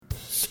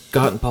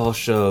Scott and Paul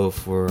show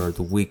for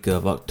the week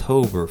of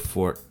October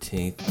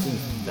 14th,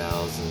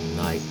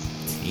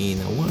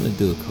 2019. I wanted to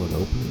do a code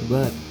opening,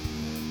 but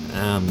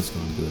I'm just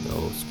going to do it the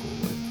old school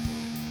way.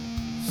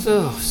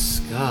 So,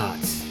 Scott.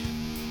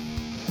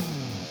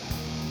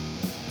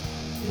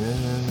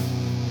 I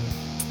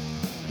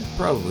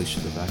probably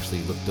should have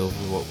actually looked over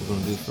what we're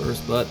going to do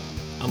first, but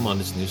I'm on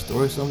this new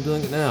story, so I'm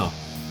doing it now.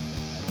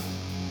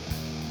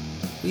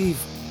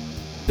 We've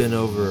been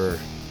over,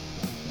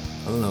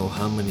 I don't know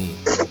how many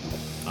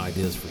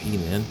ideas for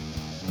He-Man.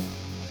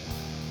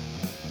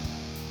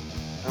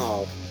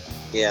 Oh,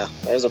 yeah.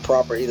 There's a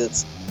property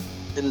that's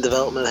in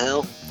development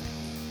hell.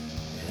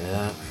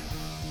 Yeah.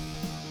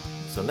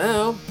 So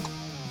now,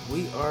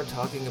 we are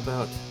talking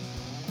about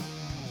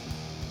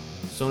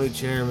Sony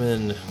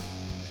chairman,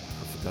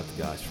 I forgot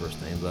the guy's first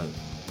name, but,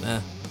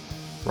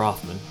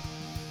 Rothman.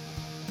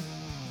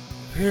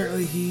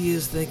 Apparently he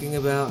is thinking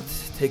about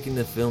taking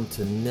the film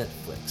to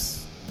Netflix.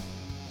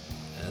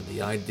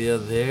 The idea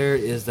there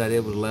is that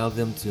it would allow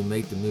them to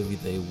make the movie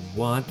they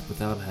want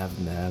without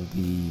having to have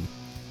the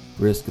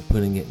risk of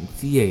putting it in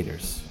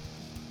theaters.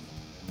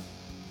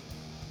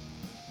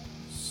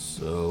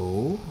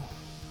 So,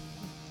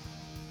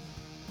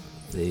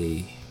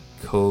 they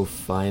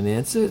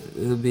co-finance it.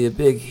 It'll be a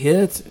big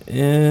hit,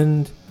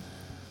 and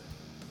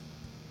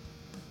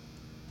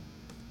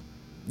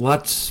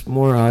lots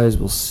more eyes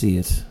will see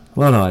it. A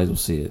lot of eyes will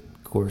see it.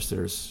 Of course,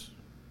 there's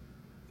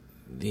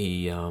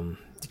the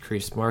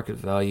decreased market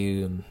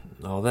value and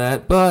all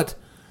that, but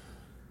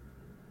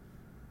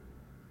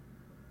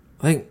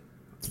I think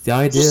the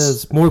idea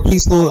is more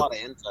people.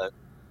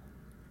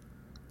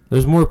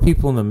 There's more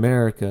people in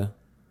America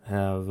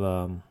have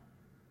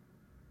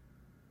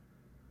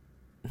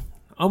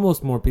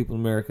almost more people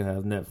in America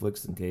have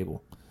Netflix than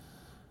cable.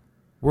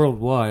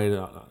 Worldwide,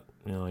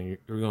 you're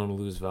going to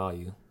lose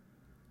value,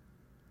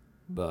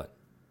 but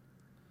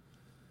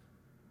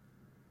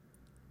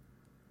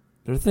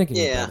they're thinking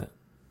about it.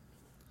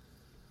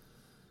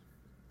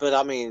 But,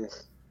 I mean,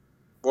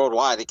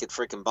 worldwide, it could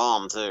freaking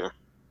bomb, too.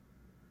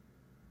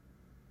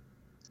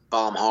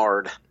 Bomb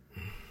hard.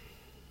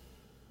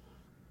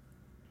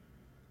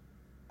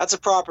 That's a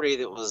property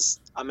that was,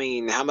 I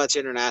mean, how much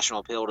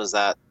international appeal does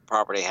that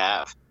property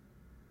have?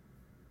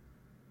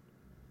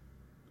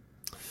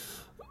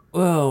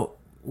 Well,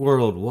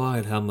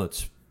 worldwide, how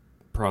much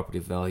property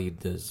value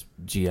does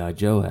G.I.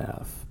 Joe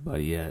have?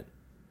 But yet,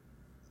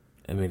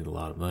 it made a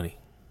lot of money.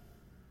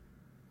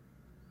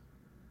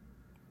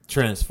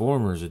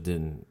 Transformers, it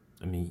didn't.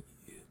 I mean,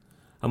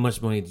 how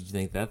much money did you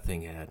think that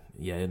thing had?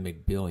 Yeah, it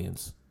made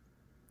billions.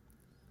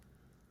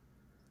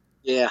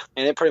 Yeah,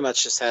 and it pretty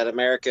much just had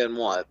America and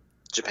what?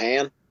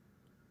 Japan?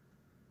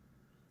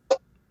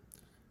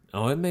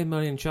 Oh, it made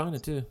money in China,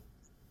 too.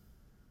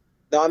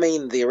 No, I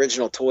mean, the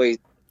original toy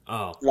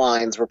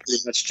lines were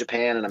pretty much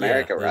Japan and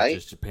America, right?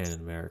 Just Japan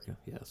and America,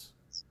 yes.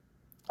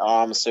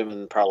 I'm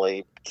assuming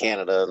probably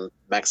Canada and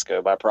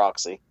Mexico by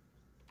proxy.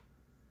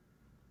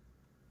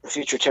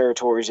 Future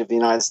territories of the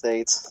United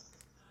States.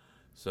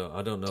 So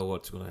I don't know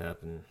what's going to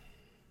happen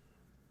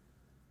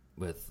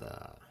with.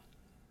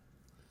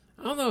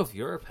 I don't know if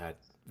Europe had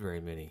very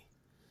many.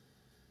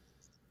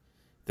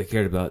 They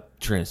cared about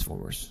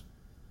Transformers.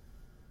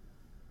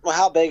 Well,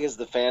 how big is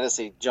the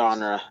fantasy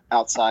genre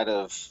outside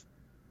of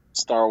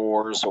Star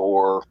Wars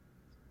or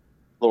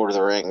Lord of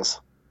the Rings?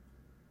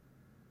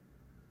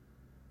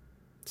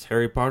 Does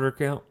Harry Potter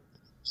count?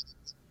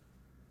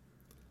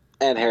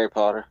 And Harry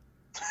Potter.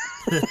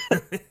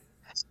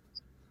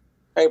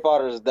 Harry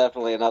Potter is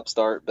definitely an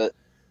upstart, but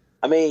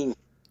I mean,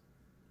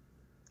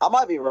 I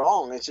might be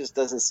wrong. It just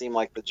doesn't seem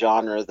like the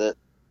genre that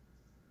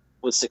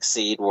would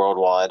succeed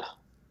worldwide.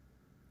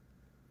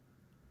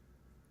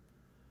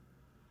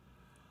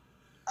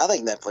 I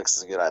think Netflix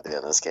is a good idea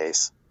in this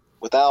case.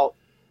 The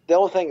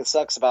only thing that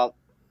sucks about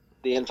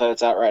the info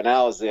that's out right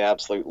now is the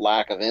absolute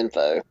lack of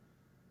info.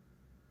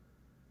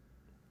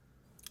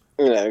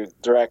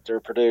 Director,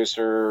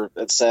 producer,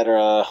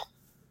 etc.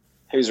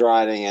 Who's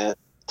writing it?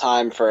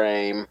 Time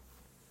frame?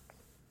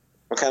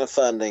 What kind of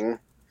funding?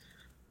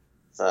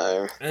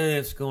 So, and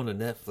if it's going to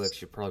Netflix,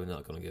 you're probably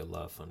not going to get a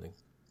lot of funding.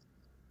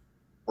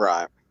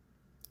 Right.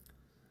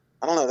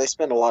 I don't know. They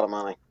spend a lot of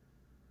money.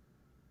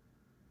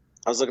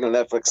 I was looking at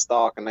Netflix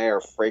stock, and they are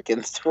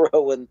freaking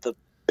throwing the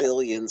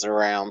billions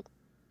around.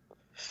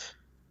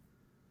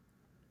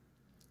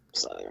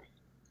 So,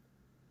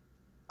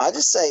 I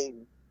just say,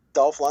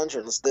 Dolph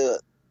Lundgren, let's do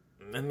it.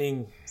 I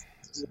mean,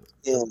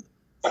 yeah.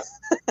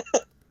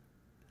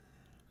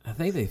 I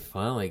think they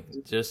finally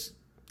just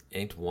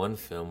inked one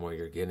film where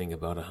you're getting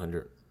about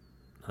 $150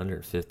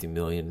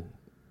 million,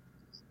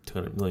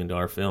 $200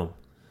 million film.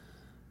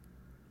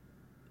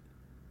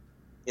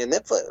 Yeah,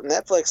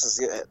 Netflix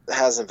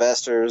has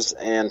investors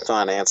and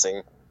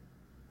financing,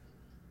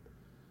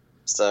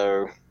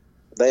 so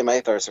they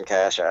may throw some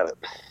cash at it.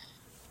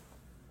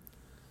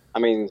 I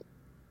mean,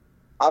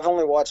 I've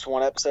only watched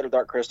one episode of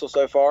Dark Crystal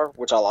so far,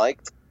 which I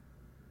liked,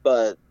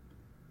 but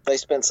they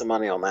spent some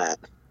money on that.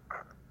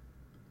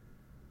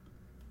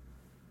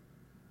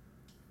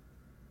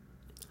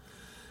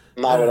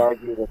 And I would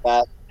argue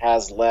that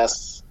has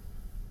less.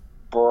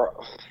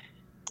 Well,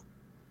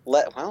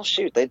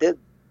 shoot, they did.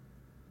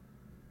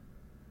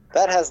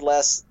 That has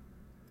less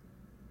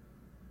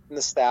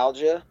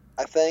nostalgia,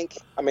 I think.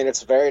 I mean,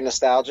 it's very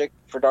nostalgic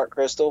for Dark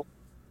Crystal,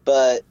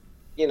 but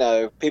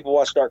people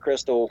watch Dark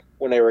Crystal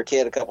when they were a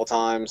kid a couple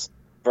times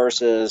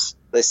versus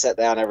they sat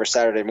down every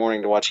Saturday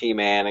morning to watch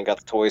He-Man and got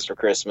the toys for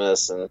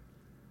Christmas and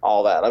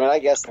all that. I mean, I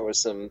guess there was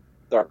some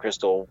Dark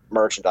Crystal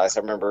merchandise. I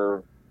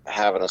remember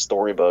having a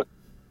storybook,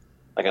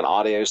 like an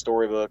audio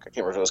storybook. I can't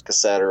remember if it was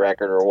cassette or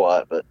record or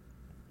what, but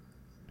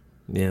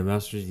yeah,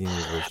 Masters of the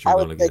Universe, I you're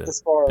would going to think get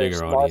as a far as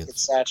bigger market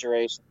audience.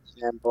 saturation,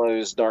 and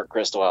blows Dark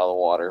Crystal out of the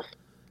water.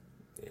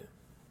 Yeah.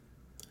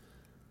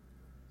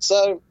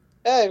 So,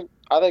 hey,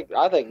 I think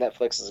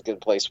Netflix is a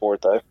good place for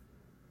it, though.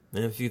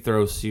 And if you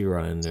throw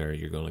She-Ra in there,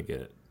 you're going to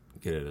get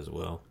it as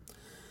well.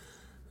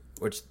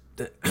 Which,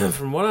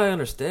 from what I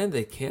understand,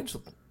 they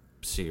canceled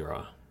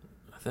She-Ra,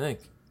 I think.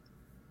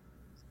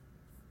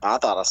 I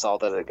thought I saw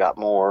that it got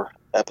more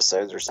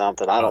episodes or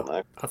something. I don't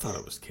know. I thought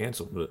it was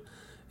canceled, but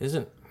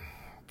isn't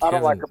I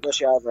don't like her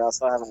bushy eyebrows,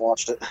 so I haven't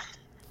watched it.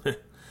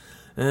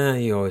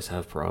 You always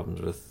have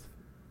problems with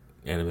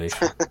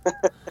animation.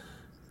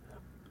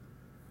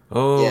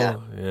 Yeah.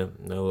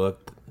 No,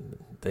 look,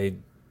 they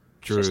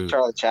drew Just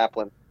Charlie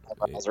Chaplin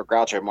eyebrows or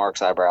Groucho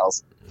Marx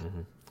eyebrows.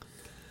 Mm-hmm.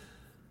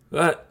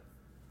 But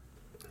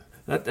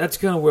that's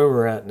kind of where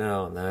we're at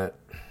now. On that,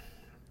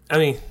 I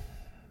mean,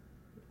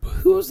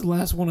 who was the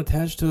last one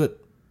attached to it?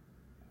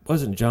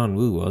 Wasn't John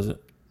Woo, was it?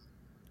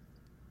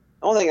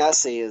 The only thing I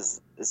see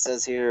is it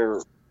says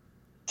here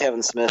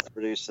Kevin Smith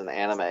produced an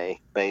anime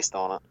based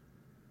on it.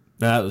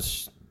 That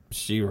was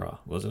She-Ra,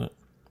 wasn't it?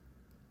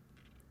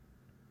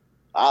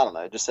 I don't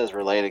know. It just says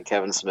related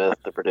Kevin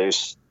Smith to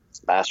produce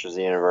Masters of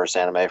the Universe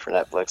anime for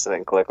Netflix. I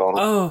didn't click on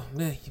it. Oh,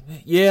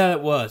 yeah,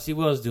 it was. He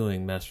was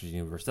doing Masters of the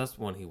Universe. That's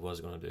the one he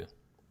was going to do.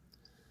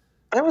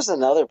 There was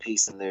another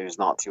piece of news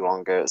not too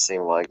long ago, it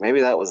seemed like.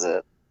 Maybe that was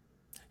it.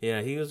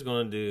 Yeah, he was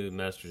going to do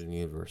Masters of the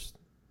Universe.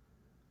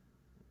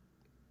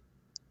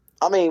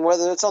 I mean,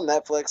 whether it's on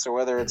Netflix or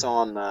whether it's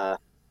on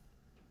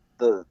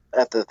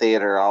at the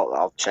theater,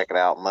 I'll check it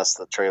out unless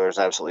the trailer's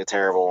absolutely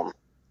terrible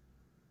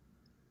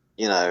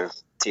and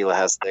Tila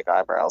has thick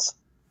eyebrows.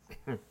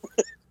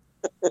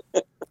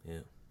 Yeah.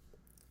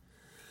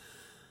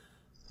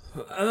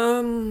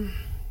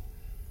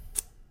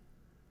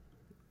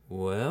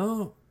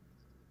 Well,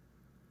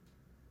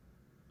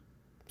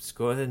 let's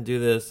go ahead and do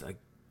this.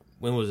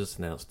 When was this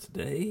announced?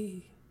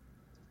 Today?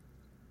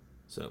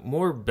 So,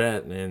 more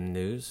Batman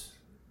news.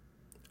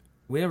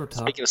 We never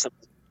talked. Speaking of something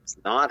that does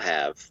not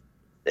have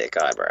thick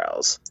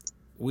eyebrows,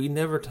 we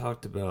never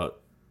talked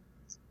about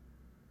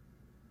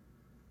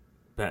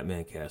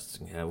Batman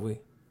casting, have we?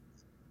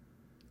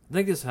 I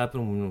think this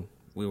happened when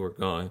we were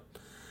gone.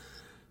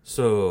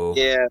 So,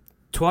 yeah,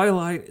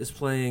 Twilight is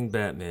playing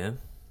Batman,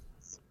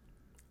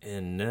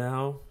 and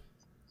now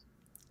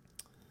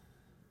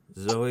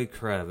Zoe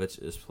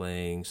Kravitz is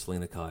playing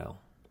Selena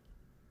Kyle.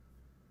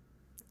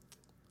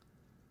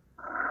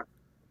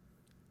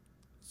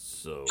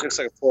 So she looks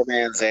like a poor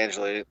man's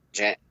Angelina.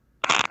 Can't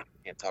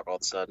talk all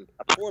of a sudden.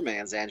 A poor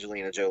man's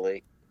Angelina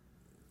Jolie.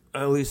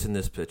 at least in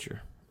this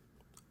picture,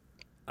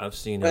 I've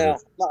seen Well, her.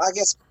 no,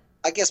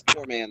 I guess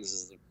poor man's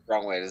is the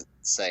wrong way to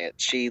say it.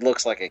 She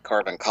looks like a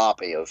carbon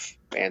copy of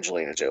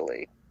Angelina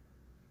Jolie.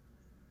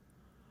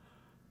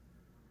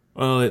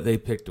 Well, they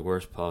picked the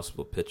worst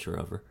possible picture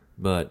of her,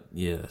 but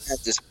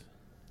yes.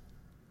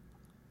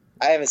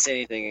 I haven't seen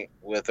anything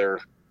with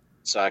her,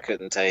 so I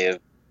couldn't tell you.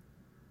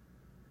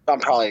 I'm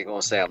probably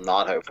going to say I'm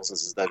not hopeful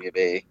since it's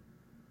WB.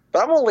 But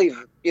I'm going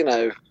to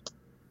leave,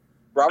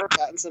 Robert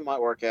Pattinson might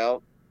work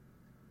out.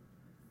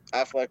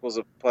 Affleck was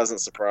a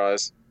pleasant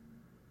surprise.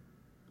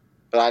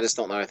 But I just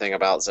don't know anything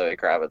about Zoe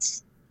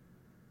Kravitz.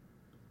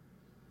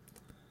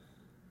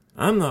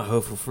 I'm not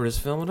hopeful for this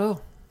film at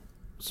all.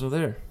 So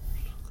there.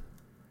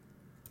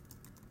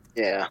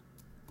 Yeah.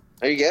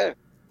 There you go.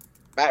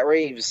 Matt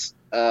Reeves,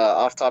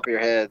 off the top of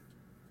your head,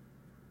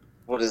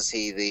 what is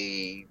he,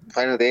 the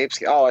Planet of the Apes?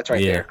 Oh, it's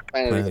right there.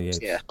 Planet of the Apes,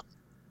 yeah.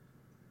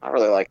 I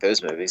really like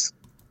those movies.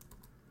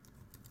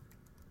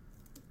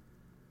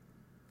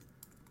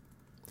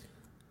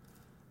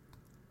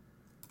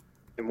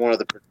 And one of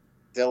the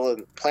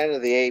Planet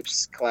of the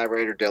Apes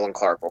collaborator Dylan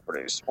Clark will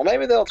produce. Well,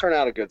 maybe they'll turn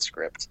out a good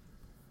script.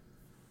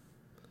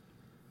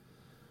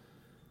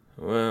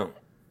 Well,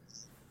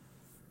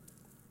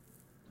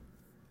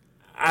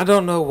 I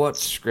don't know what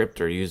script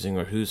they're using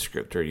or whose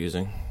script they're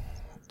using.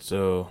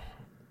 So,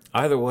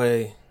 either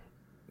way,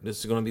 this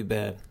is going to be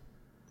bad.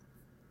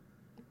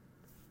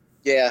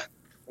 Yeah.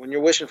 When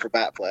you're wishing for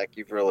Batfleck,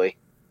 you've really...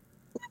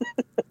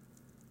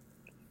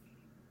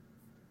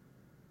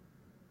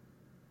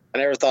 I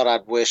never thought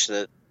I'd wish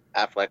that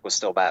Affleck was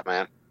still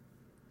Batman.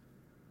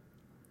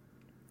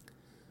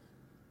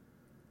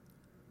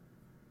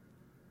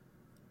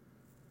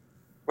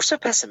 We're so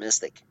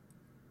pessimistic.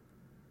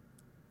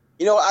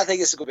 I think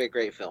this is going to be a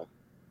great film.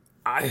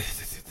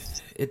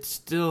 It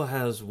still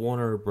has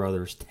Warner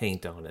Brothers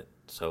taint on it,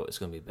 so it's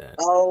gonna be bad.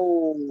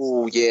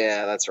 Oh,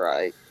 yeah, that's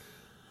right.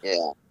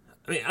 Yeah.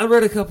 I mean, I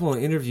read a couple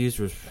of interviews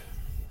with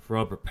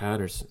Robert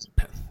Pattinson,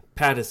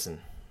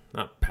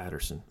 not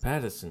Patterson,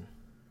 Pattinson,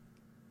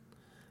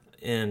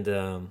 and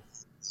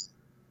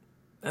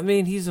I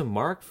mean, he's a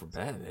mark for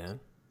Batman.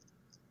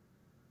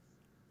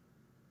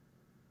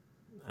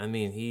 I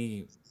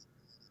mean,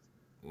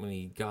 when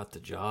he got the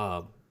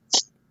job,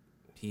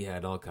 he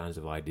had all kinds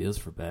of ideas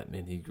for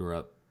Batman. He grew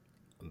up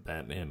a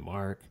Batman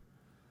mark.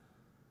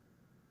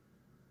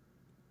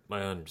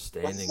 My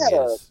understanding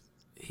is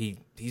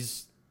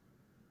he's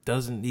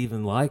doesn't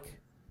even like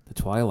the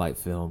Twilight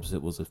films.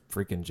 It was a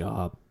freaking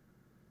job.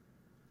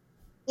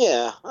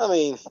 Yeah, I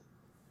mean,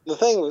 the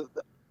thing with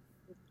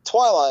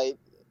Twilight,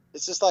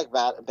 it's just like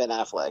Ben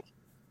Affleck.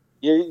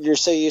 You're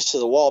so used to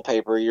the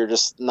wallpaper, you're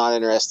just not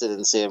interested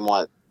in seeing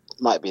what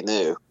might be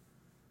new.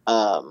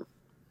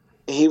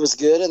 He was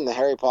good in the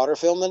Harry Potter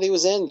film that he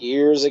was in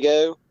years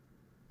ago,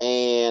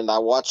 and I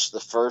watched the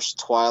first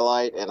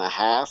Twilight and a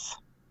half,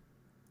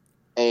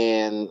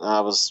 and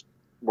I was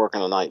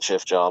working a night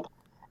shift job,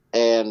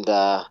 and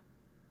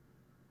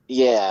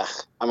yeah,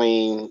 I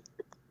mean,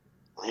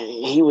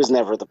 he was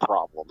never the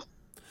problem.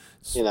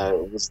 You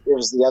know, it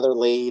was the other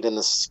lead and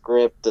the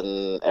script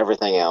and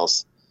everything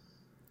else.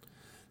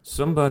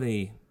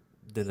 Somebody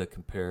did a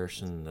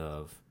comparison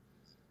of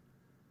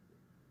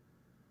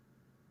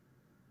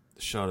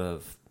the shot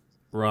of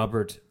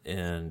Robert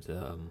and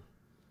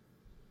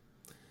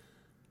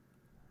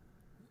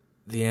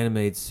the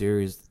animated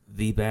series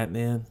The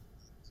Batman,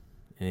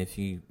 and if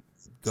you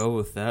go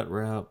with that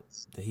route,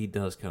 he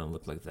does kind of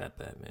look like that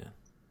Batman.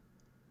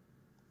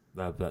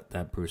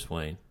 That Bruce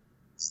Wayne.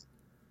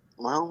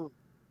 Well,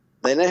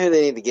 they know who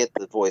they need to get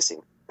the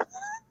voicing.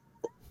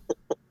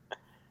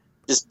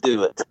 Just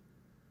do it.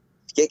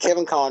 Get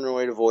Kevin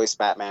Conroy to voice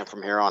Batman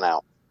from here on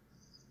out.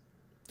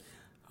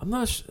 I'm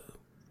not sure.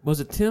 Was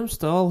it Tim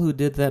Stahl who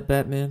did that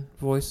Batman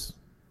voice?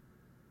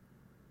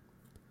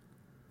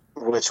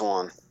 Which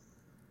one?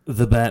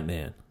 The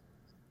Batman.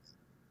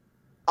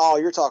 Oh,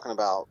 you're talking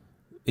about...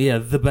 Yeah,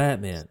 the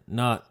Batman.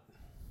 Not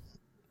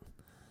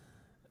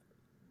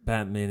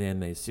Batman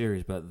animated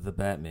series, but the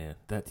Batman.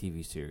 That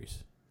TV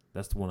series.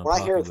 That's the one I'm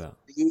talking about.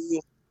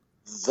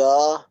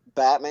 The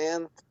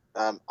Batman,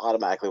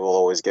 automatically will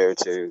always go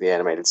to the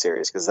animated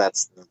series because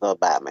that's the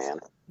Batman.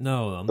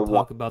 No, I'm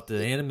talking about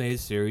the animated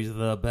series,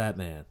 The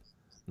Batman.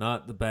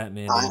 Not the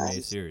Batman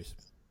animated series.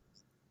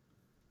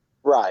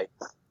 Right.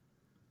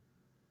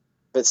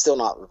 But still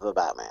not the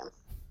Batman.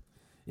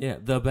 Yeah,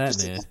 the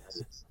Batman.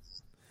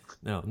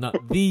 No, not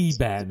the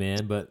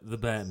Batman, but the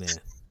Batman.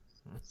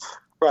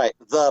 Right,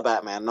 the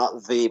Batman,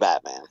 not the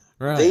Batman.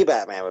 Right. The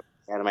Batman with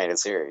the animated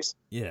series.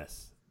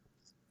 Yes.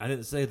 I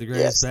didn't say the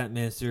greatest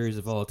Batman series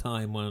of all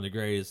time, one of the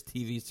greatest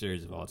TV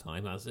series of all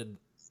time. I said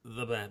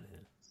the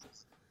Batman.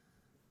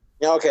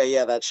 Yeah, okay,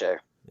 yeah, that show.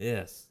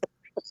 Yes.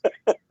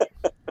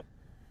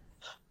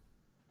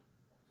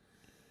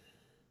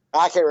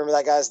 I can't remember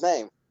that guy's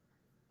name.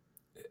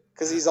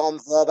 Because he's on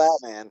the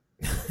Batman,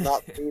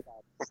 not the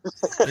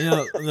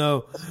Batman.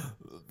 No,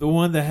 the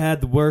one that had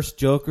the worst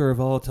Joker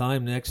of all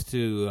time next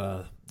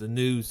to the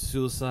new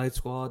Suicide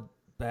Squad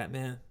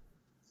Batman.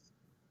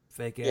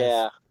 Fake ass.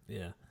 Yeah.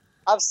 Yeah.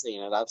 I've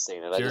seen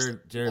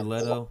it. Jared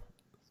Leto.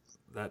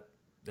 That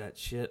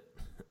shit.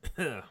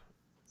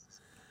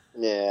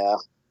 Yeah.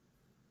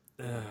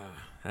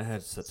 I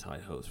had such high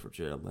hopes for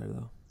Jared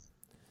Leto.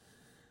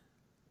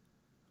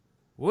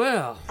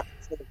 Well,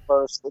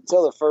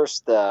 until the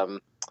first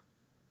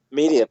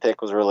media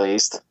pick was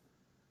released,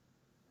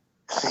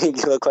 he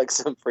looked like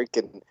some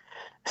freaking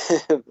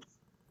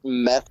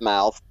meth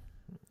mouth.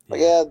 Like,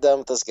 yeah, I'm done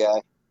with this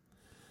guy.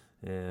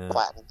 Yeah.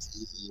 Platinum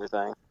teeth and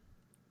everything.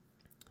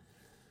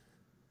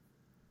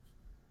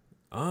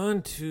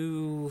 On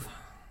to...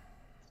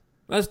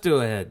 Let's go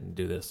ahead and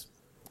do this.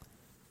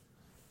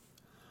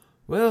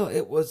 Well,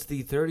 it was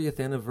the 30th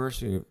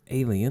anniversary of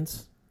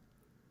Aliens.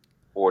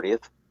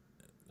 40th.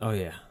 Oh,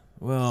 yeah.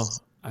 Well,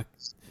 I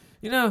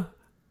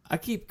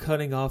keep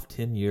cutting off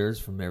 10 years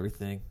from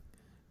everything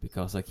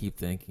because I keep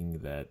thinking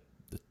that,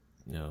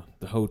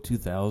 the whole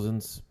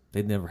 2000s,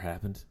 they never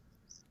happened.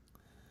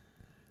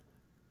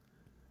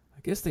 I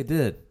guess they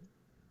did.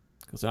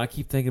 Because I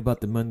keep thinking about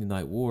the Monday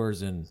Night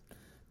Wars and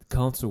the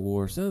console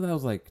wars. So that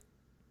was like,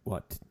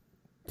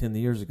 10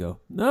 years ago?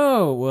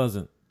 No, it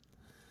wasn't.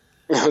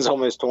 It was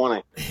almost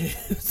 20.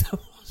 It was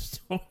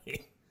almost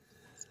 20.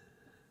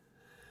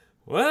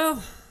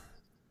 Well,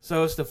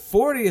 so it's the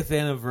 40th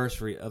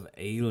anniversary of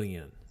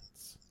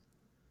Aliens.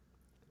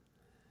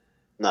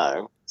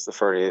 No, it's the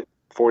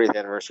 40th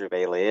anniversary of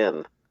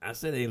Alien. I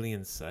said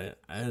Aliens. I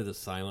added a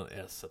silent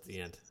S at the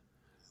end.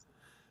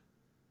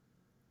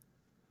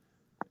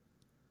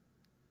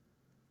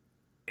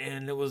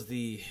 And it was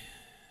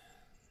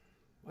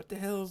what the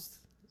hell's...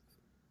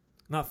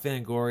 Not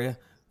Fangoria.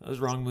 That was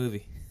the wrong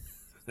movie.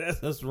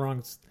 That's the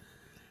wrong...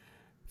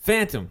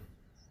 Phantom.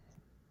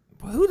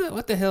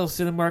 What the hell is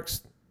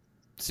Cinemark's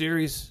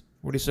series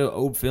where they show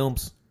old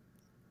films?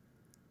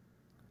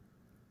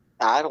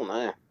 I don't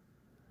know.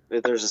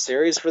 There's a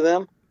series for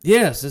them?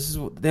 Yes, this is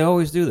they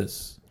always do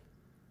this.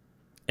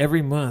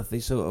 Every month they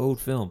show old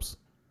films.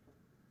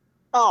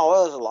 Oh,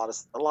 well,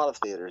 there's a lot of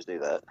theaters do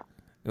that.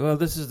 Well,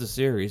 this is the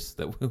series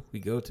that we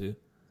go to.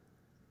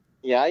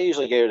 Yeah, I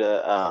usually go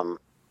to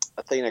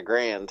Athena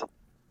Grand,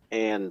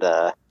 and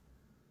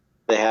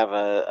they have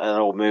an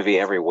old movie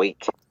every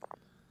week.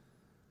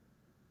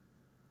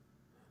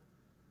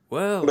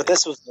 Well, But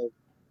this was a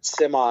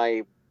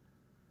semi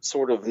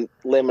sort of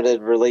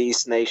limited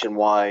release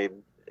nationwide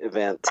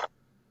event.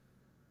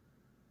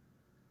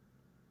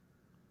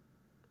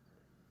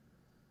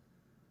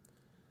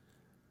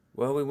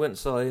 well, we went and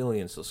saw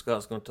Alien, so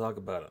Scott's going to talk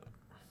about it.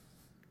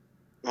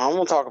 I'm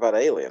going to talk about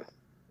Alien.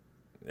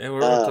 And we're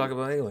going to talk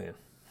about Alien.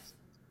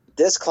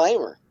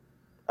 Disclaimer: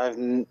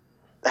 I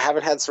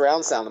haven't had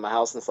surround sound in my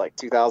house since like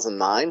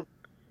 2009.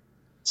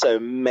 So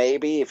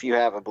maybe if you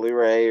have a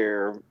Blu-ray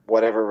or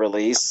whatever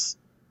release,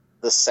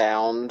 the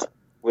sound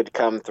would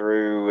come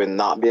through and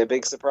not be a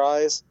big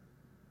surprise.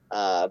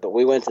 But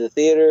we went to the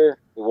theater,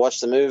 we watched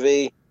the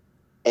movie,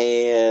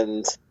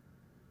 and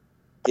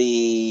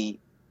the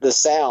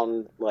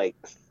sound, like,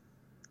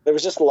 there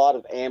was just a lot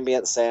of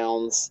ambient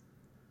sounds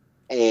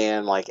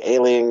and like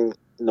alien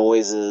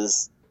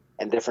noises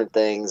and different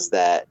things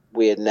that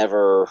we had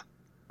neither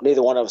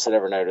one of us had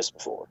ever noticed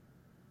before.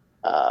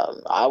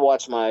 I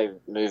watch my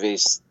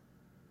movies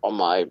on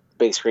my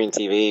big screen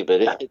TV,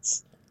 but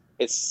it's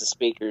the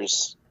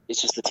speakers.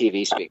 It's just the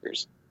TV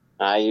speakers.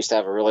 I used to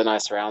have a really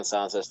nice surround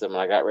sound system,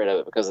 and I got rid of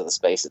it because of the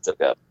space it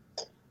took up.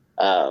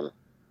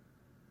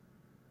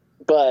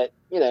 But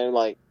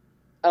like,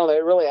 I don't know,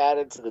 it really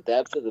added to the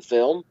depth of the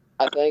film.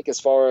 I think, as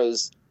far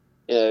as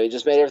it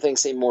just made everything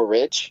seem more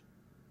rich.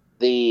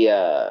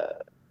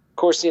 Of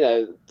course,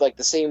 like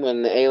the scene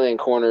when the alien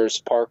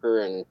corners Parker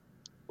and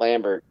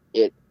Lambert,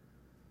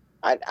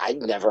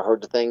 I'd never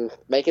heard the thing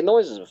making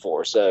noises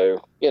before.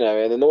 So,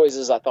 and the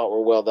noises I thought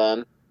were well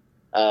done.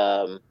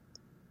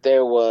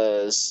 There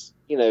was,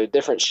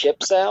 different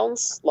ship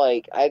sounds.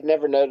 Like, I'd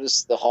never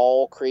noticed the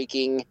hull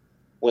creaking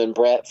when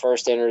Brett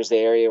first enters the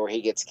area where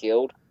he gets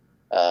killed.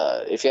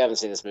 If you haven't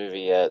seen this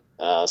movie yet,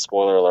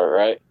 spoiler alert,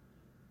 right?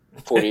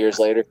 40 years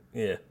later.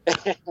 Yeah.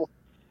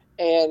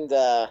 And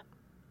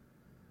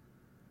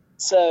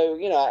so,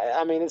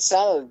 I mean, it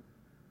sounded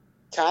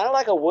kind of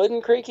like a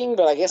wooden creaking,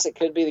 but I guess it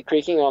could be the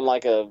creaking on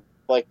kind of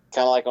like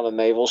on a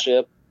naval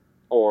ship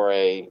or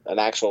an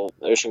actual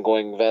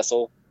ocean-going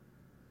vessel.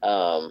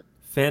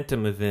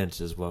 Phantom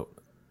Events is what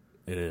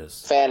it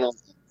is. Phantom,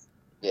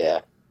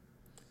 yeah.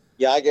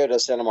 Yeah, I go to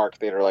Cinemark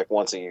Theater like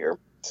once a year.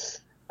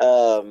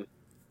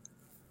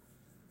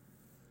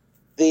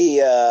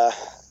 The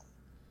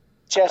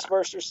chest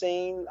burster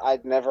scene,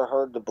 I'd never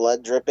heard the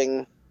blood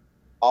dripping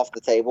off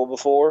the table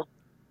before.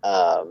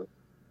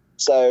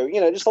 So,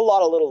 just a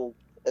lot of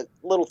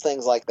little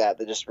things like that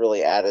just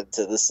really added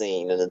to the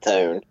scene and the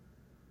tone.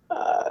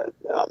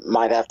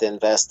 Might have to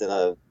invest in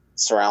a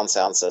surround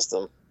sound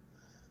system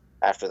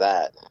after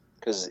that,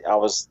 because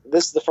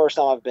this is the first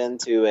time I've been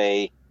to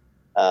a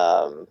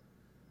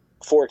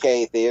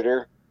 4K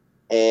theater,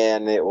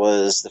 and it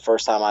was the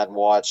first time I'd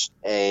watched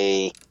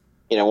one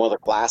of the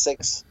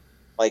classics.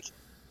 Like,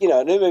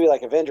 a new movie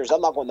like Avengers,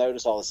 I'm not going to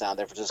notice all the sound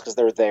differences because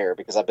they're there,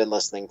 because I've been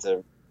listening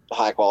to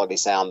high quality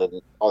sound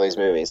in all these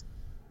movies.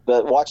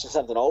 But watching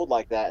something old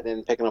like that and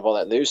then picking up all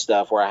that new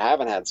stuff where I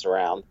haven't had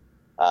surround,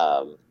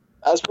 that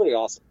was pretty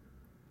awesome.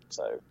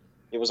 So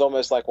it was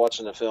almost like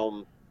watching a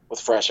film with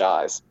fresh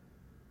eyes,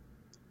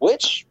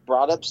 which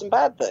brought up some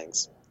bad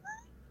things.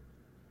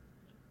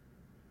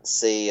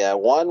 See,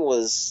 one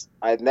was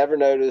I'd never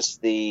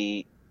noticed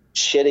the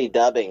shitty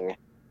dubbing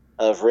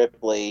of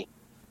Ripley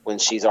when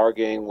she's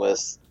arguing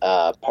with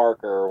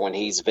Parker when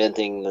he's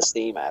venting the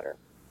steam at her.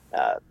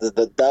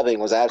 The dubbing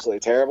was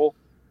absolutely terrible,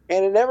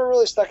 and it never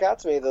really stuck out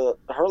to me.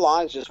 Her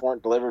lines just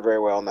weren't delivered very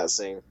well in that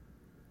scene.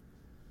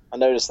 I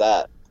noticed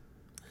that.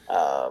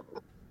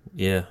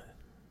 Yeah.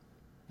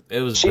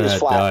 It was bad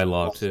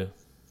dialogue, too.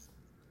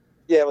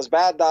 Yeah, it was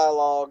bad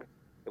dialogue.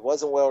 It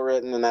wasn't well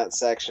written in that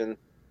section.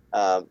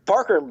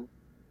 Parker and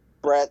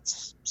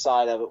Brett's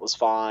side of it was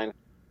fine.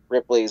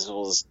 Ripley's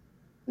was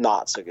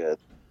not so good.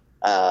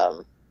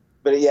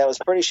 But yeah, it was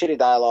pretty shitty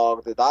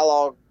dialogue. The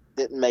dialogue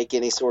didn't make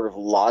any sort of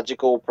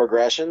logical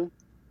progression.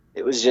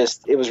 It was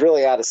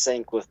really out of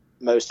sync with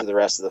most of the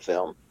rest of the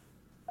film.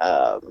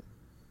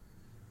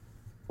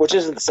 Which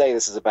isn't to say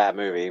this is a bad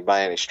movie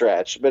by any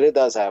stretch, but it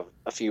does have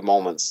a few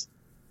moments.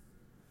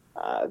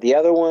 The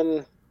other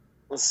one,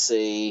 let's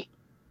see.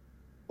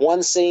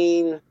 One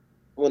scene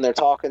when they're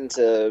talking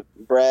to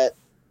Brett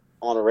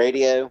on a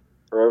radio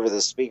or over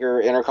the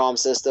speaker intercom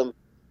system,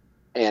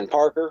 and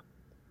Parker,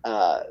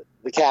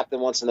 the captain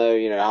wants to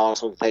know, how long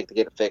it's going to take to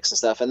get it fixed and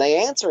stuff. And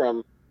they answer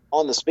him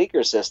on the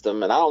speaker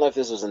system. And I don't know if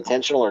this was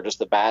intentional or just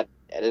a bad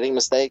editing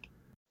mistake,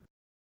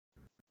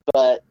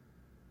 but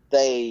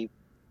they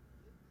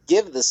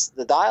give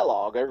the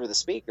dialogue over the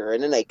speaker,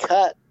 and then they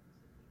cut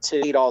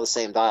to read all the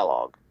same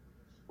dialogue,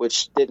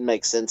 which didn't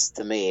make sense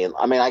to me.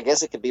 I mean, I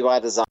guess it could be by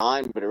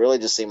design, but it really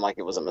just seemed like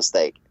it was a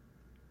mistake.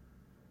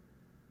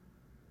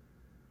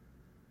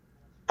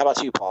 How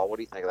about you, Paul? What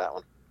do you think of that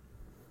one?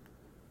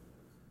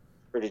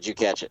 or did you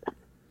catch it?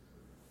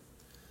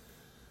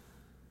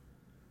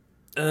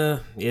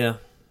 Yeah.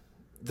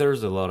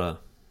 There's a lot of.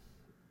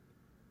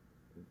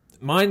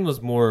 Mine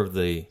was more of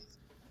the.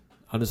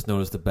 I just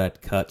noticed the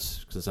bad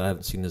cuts because I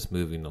haven't seen this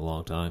movie in a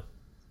long time.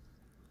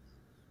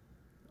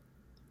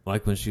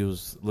 Like when she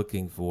was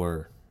looking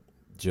for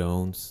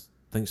Jones,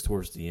 things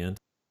towards the end.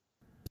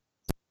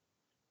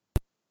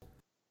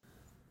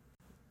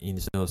 You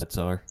just know that's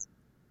are.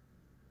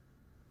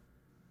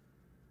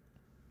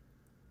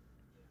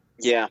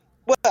 Yeah.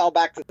 Well,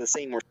 back to the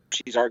scene where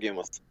she's arguing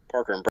with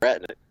Parker and Brett,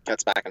 and it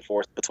cuts back and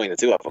forth between the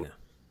two of them. Yeah.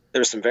 There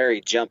were some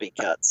very jumpy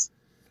cuts.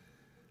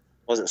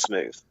 Wasn't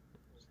smooth.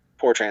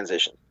 Poor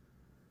transition.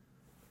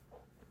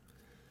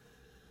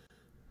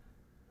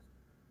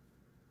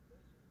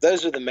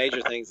 Those are the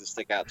major things that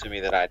stick out to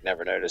me that I'd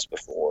never noticed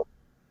before.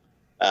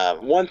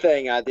 One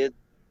thing I did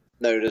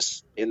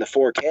notice in the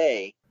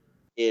 4K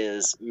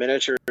is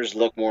miniatures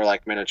look more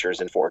like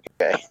miniatures in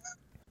 4K.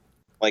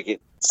 Like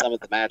some of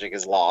the magic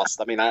is lost.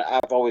 I mean,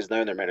 I've always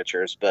known they're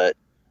miniatures, but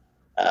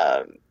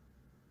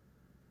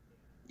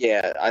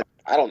yeah,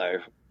 I don't know.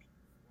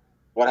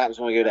 What happens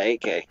when we go to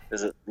 8K?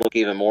 Does it look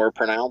even more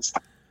pronounced?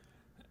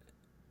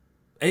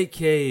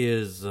 8K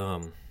is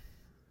the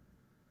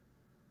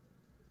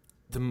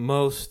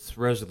most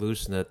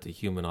resolution that the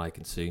human eye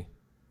can see.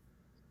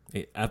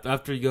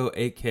 After you go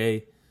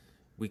 8K,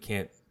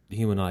 the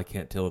human eye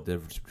can't tell the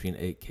difference between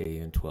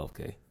 8K and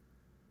 12K.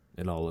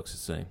 It all looks the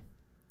same.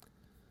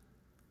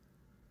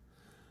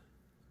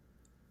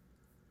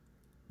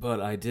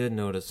 But I did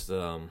notice,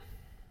 man,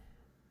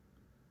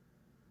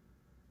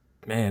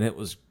 it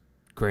was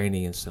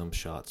grainy in some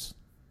shots.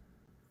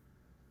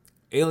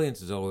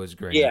 Aliens is always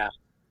grainy. Yeah.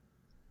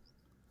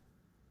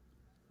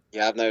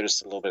 Yeah, I've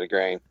noticed a little bit of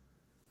grain.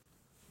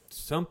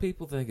 Some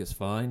people think it's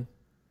fine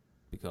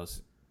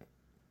because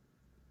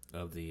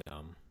of the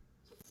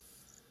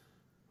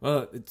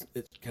well,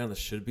 it kind of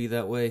should be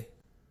that way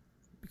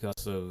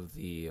because of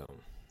the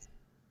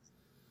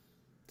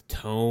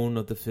tone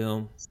of the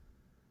film.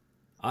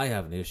 I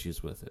have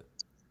issues with it.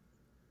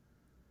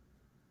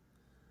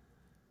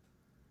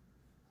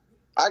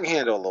 I can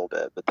handle a little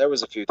bit, but there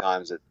was a few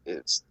times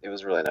it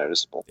was really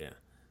noticeable. Yeah.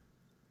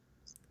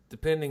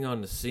 Depending on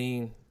the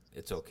scene,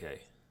 it's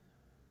okay.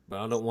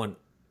 But I don't want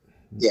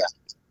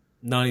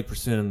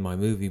 90% of my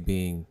movie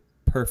being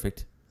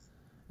perfect,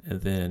 and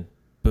then,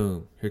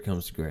 boom, here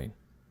comes the grain.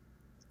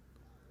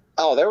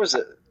 Oh, there was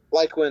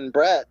like when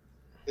Brett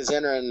is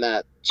entering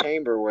that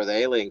chamber where the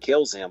alien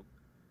kills him,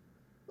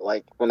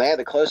 like when they had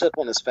the close-up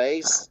on his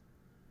face,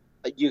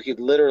 you could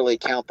literally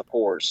count the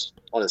pores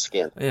on his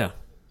skin. Yeah.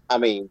 I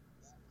mean,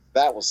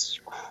 that was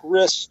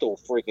crystal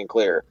freaking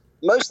clear.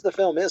 Most of the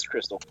film is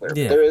crystal clear,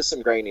 Yeah. but there is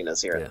some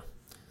graininess here. Yeah.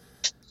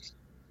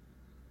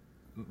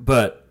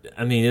 But,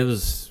 I mean, it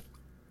was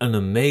an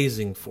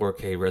amazing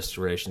 4K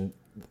restoration.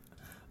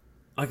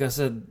 Like I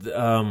said,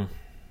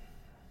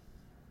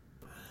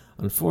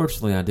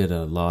 unfortunately, I did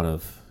a lot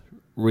of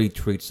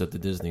retweets of the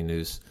Disney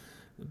news,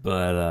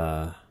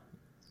 but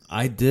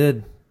I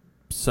did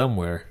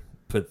somewhere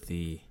put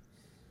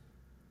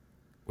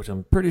which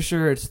I'm pretty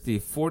sure it's the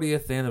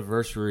 40th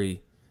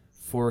anniversary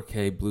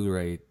 4K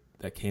Blu-ray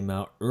that came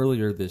out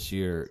earlier this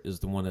year is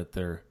the one that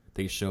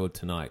they showed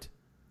tonight.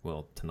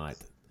 Well, tonight.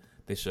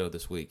 They showed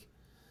this week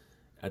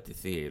at the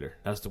theater.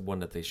 That's the one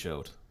that they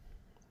showed.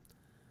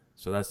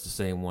 So that's the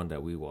same one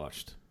that we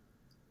watched.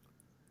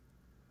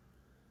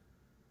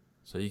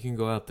 So you can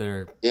go out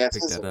there and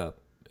pick that up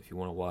if you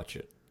want to watch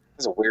it.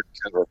 It's a weird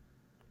cover.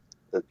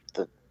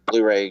 The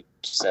Blu-ray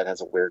set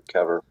has a weird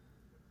cover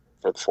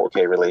for the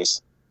 4K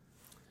release.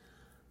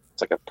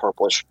 It's like a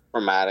purplish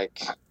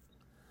chromatic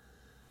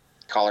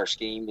color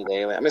scheme to the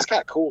alien. I mean, it's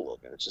kind of cool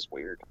looking. It's just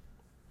weird.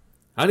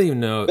 I didn't even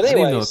know. But anyways, I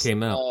didn't even know it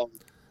came out.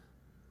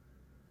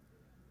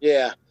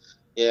 Yeah.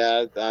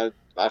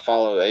 I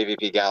follow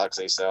AVP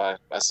Galaxy, so I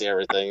see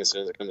everything as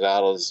soon as it comes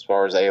out as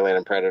far as Alien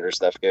and Predator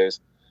stuff goes.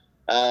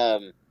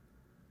 You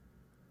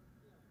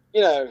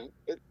know,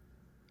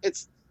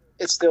 it's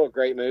still a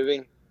great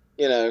movie.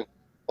 You know,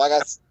 like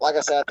I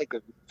said, I think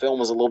the film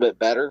was a little bit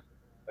better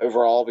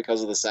overall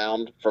because of the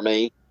sound for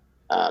me.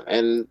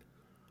 And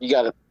you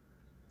got to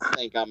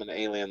think I'm an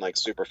Alien like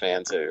super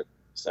fan too.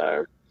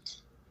 So,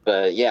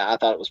 but yeah, I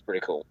thought it was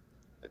pretty cool.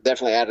 It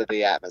definitely added to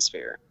the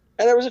atmosphere.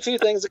 And there was a few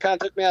things that kind of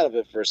took me out of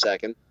it for a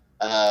second.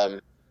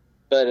 But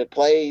it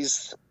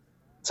plays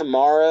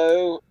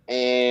tomorrow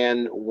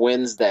and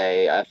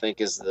Wednesday, I think,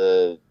 is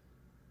the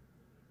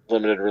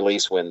limited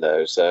release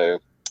window. So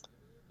if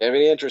you have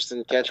any interest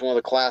in catching one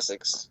of the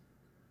classics,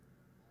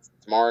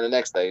 tomorrow and the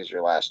next day is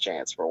your last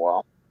chance for a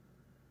while.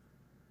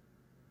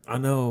 I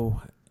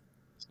know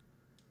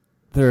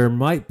there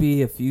might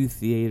be a few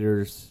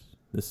theaters.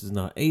 This is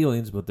not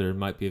Aliens, but there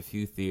might be a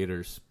few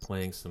theaters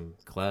playing some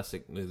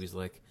classic movies.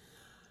 Like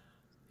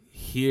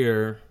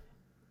here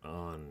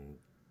on,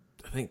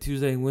 I think,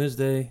 Tuesday and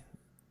Wednesday,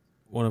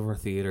 one of our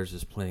theaters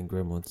is playing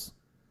Gremlins.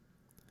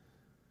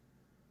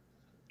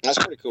 That's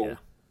pretty cool. Yeah.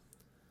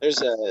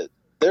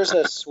 There's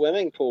a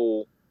swimming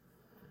pool,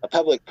 a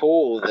public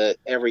pool that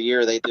every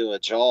year they do a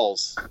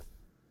Jaws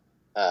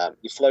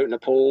You float in a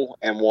pool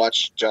and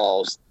watch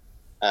Jaws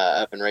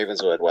up in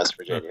Ravenswood, West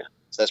Virginia.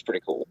 So that's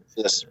pretty cool.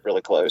 That's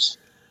really close.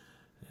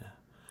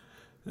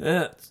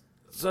 Yeah.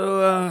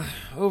 So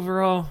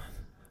overall,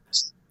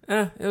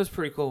 it was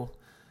pretty cool.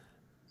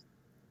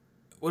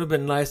 Would have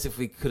been nice if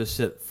we could have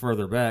sit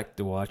further back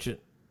to watch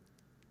it.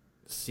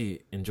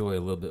 Enjoy a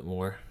little bit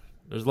more.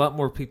 There's a lot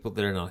more people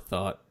there than I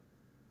thought.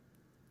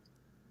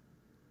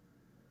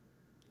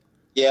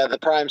 Yeah, the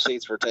prime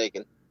seats were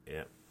taken.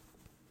 Yeah.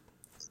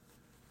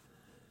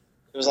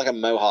 It was like a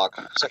mohawk.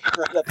 It was like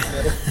right up the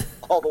middle,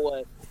 all the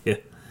way. Yeah.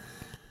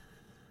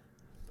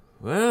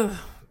 Well,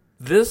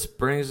 this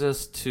brings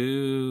us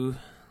to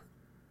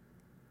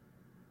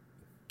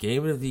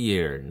Game of the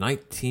Year,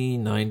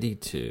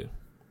 1992.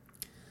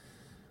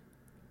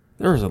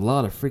 There was a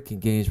lot of freaking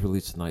games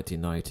released in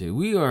 1992.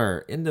 We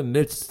are in the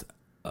midst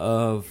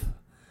of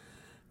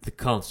the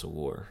console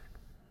war.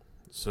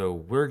 So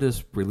we're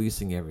just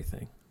releasing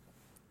everything.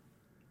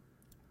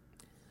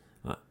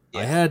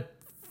 I had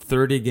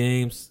 30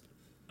 games.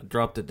 I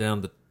dropped it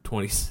down to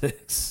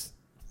 26.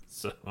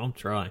 So I'm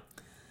trying.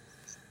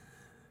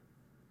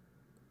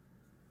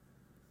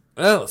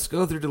 Well, let's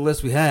go through the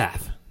list we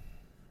have.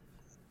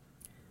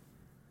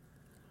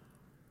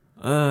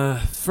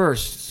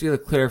 First, see the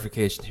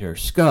clarification here.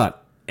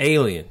 Scott,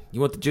 Alien. You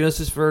want the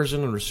Genesis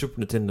version or the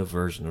Super Nintendo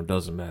version, or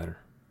doesn't matter?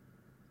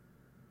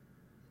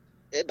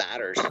 It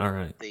matters. All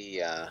right.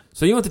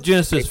 So you want the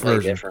Genesis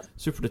version. Different.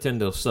 Super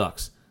Nintendo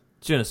sucks.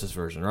 Genesis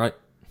version, right?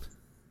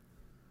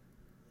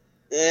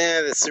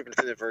 Yeah, the Super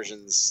Nintendo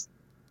version's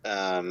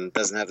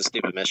doesn't have the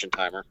stupid mission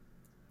timer.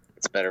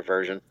 It's a better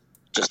version,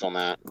 just on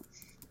that.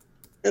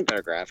 And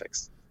better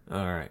graphics.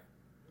 All right.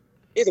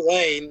 Either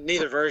way,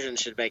 neither version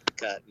should make the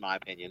cut, in my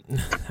opinion.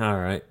 All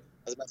right.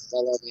 As much as I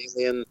love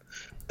Alien,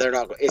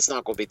 it's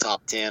not going to be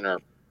top 10 or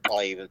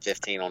probably even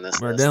 15 on this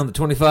We're list. down to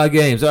 25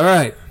 games. All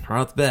right. Right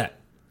off the bat.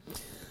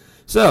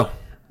 So.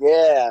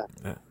 Yeah.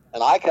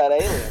 And I cut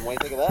Alien. What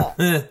do you think of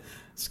that?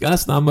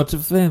 Scott's not much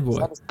of a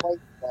fanboy. I was playing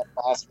that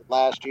bastard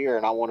last year,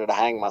 and I wanted to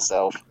hang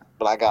myself,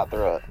 but I got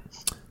through it.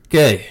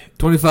 Okay.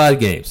 25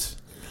 games.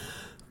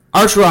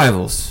 Arch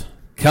Rivals.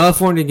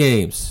 California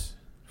Games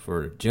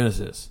for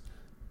Genesis.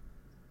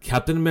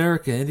 Captain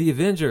America and the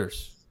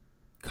Avengers.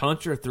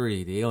 Contra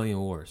 3, The Alien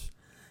Wars.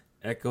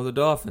 Echo the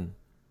Dolphin.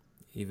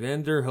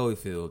 Evander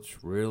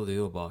Holyfield's Real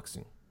Deal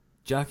Boxing.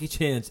 Jackie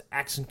Chan's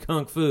Action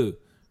Kung Fu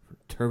for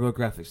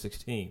TurboGrafx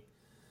 16.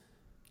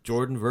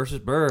 Jordan vs.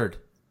 Bird.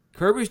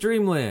 Kirby's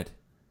Dream Land.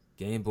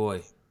 Game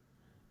Boy.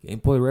 Game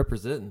Boy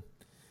representing.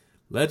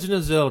 Legend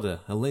of Zelda,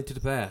 A Link to the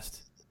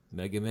Past.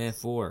 Mega Man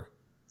 4.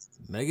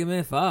 Mega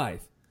Man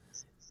 5.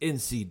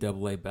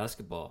 NCAA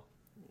Basketball.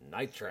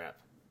 Night Trap.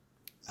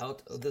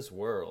 Out of This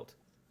World.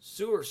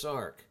 Sewer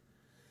Sark.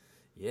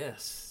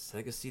 Yes,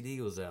 Sega CD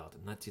was out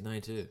in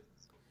 1992.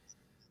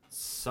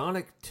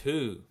 Sonic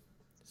 2.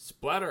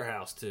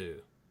 Splatterhouse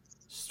 2.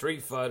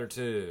 Street Fighter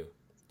 2.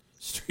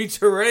 Streets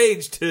of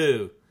Rage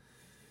 2.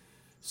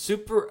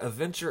 Super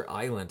Adventure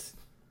Island.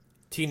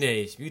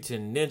 Teenage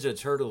Mutant Ninja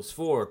Turtles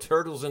 4.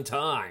 Turtles in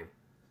Time.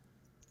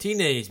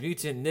 Teenage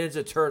Mutant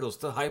Ninja Turtles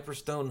The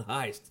Hyperstone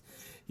Heist.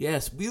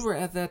 Yes, we were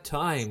at that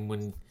time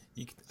when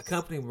a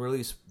company would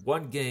release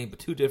one game but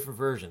two different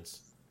versions.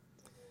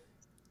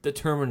 The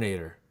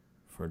Terminator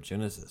for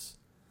Genesis.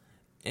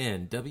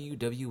 And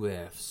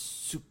WWF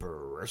Super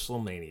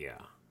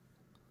WrestleMania.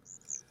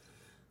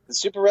 Did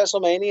Super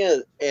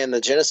WrestleMania and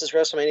the Genesis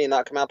WrestleMania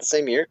not come out the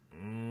same year?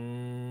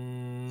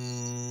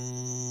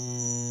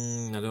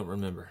 I don't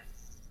remember.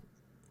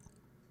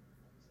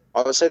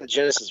 I would say the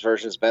Genesis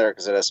version is better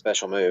because it has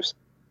special moves.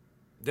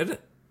 Did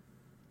it?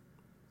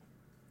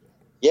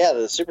 Yeah,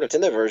 the Super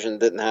Nintendo version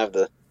didn't have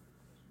the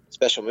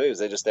special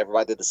moves.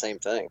 Everybody did the same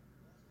thing.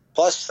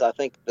 Plus, I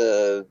think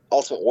the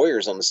Ultimate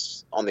Warrior's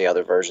on the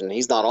other version.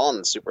 He's not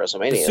on Super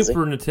WrestleMania. The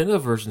Super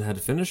Nintendo version had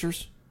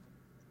finishers.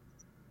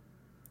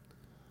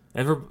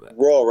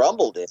 Royal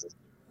Rumble did.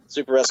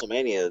 Super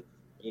WrestleMania,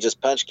 you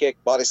just punch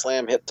kick, body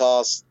slam, hip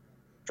toss,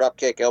 drop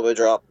kick, elbow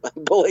drop.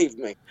 Believe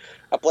me,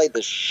 I played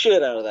the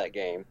shit out of that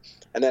game.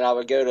 And then I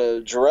would go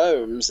to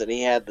Jerome's, and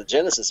he had the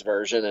Genesis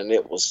version, and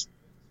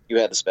you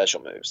had the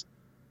special moves.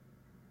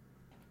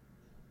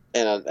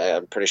 And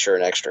I'm pretty sure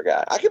an extra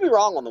guy. I could be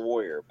wrong on the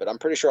Warrior, but I'm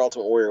pretty sure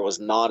Ultimate Warrior was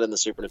not in the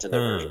Super Nintendo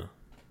version.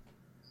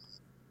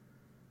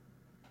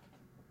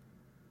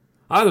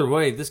 Either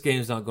way, this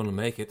game's not going to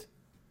make it.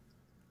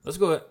 Let's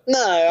go ahead.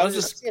 No,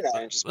 let's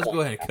go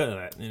ahead and cut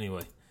that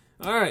anyway.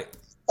 All right.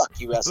 Fuck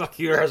you, WrestleMania. Fuck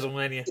you,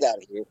 WrestleMania. Get out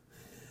of here.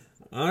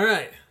 All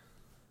right.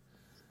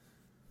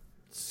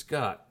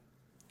 Scott,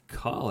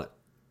 call it.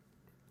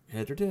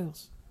 Heads or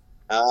tails?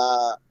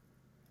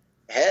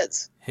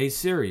 Heads. Hey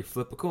Siri,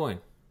 flip a coin.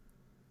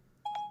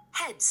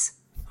 Heads.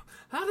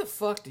 How the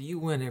fuck do you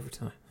win every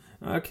time?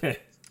 Okay.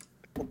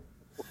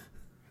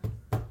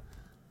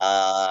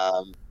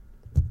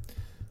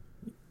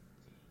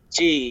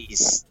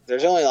 Jeez.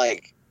 There's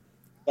only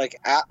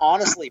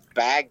honestly,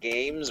 bad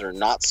games or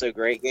not so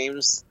great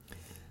games.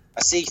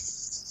 I see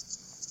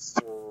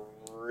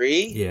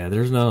 3. Yeah,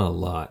 there's not a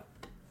lot.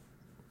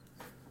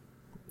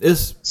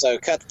 It's So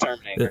cut the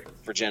Terminator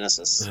for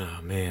Genesis.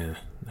 oh man,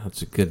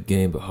 that's a good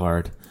game, but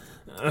hard.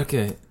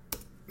 Okay,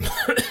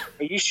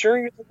 Are you sure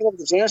you're thinking of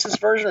the Genesis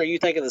version, or are you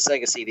thinking of the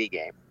Sega CD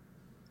game?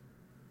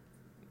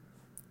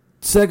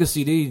 Sega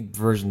CD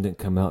version didn't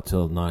come out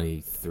till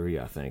 '93,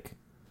 I think.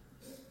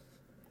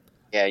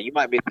 Yeah, you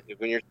might be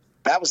when you're.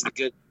 That was the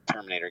good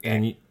Terminator game.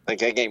 And you, Like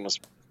that game was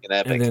fucking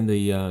epic. and then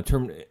the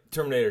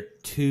Terminator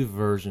 2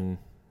 version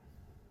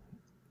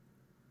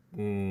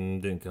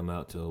didn't come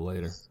out till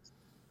later.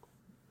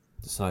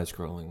 The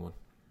side-scrolling one.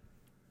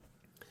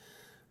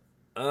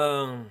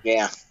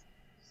 Yeah.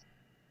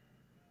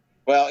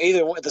 Well,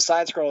 either one, the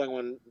side-scrolling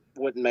one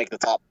wouldn't make the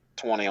top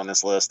 20 on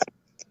this list.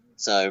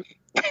 So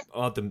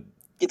I'll have to,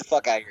 get the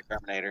fuck out of here,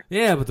 Terminator.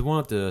 yeah, but the one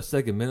with the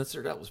Sega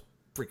Minister, that was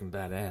freaking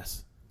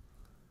badass.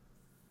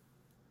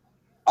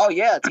 Oh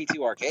yeah,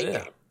 T2 arcade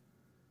Yeah. game.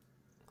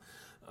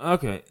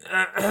 Okay.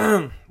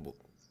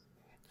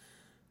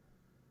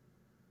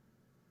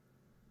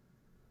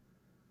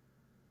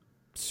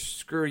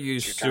 Screw you,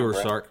 It's your Sewer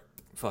turn, bro. Sark.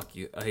 Fuck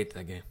you. I hate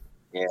that game.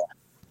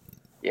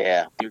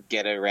 Yeah, you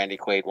ghetto Randy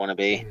Quaid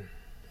wannabe.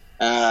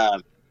 Yeah,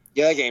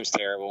 that game's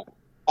terrible.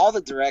 All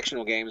the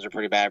directional games are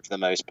pretty bad for the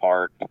most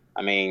part.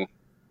 I mean,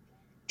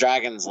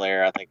 Dragon's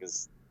Lair I think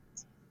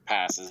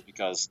passes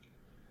because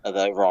of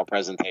the overall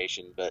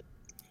presentation. But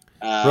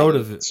Road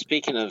of it.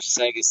 speaking of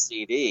Sega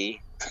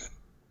CD,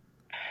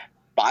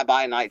 Bye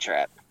Bye Night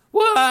Trap.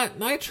 What?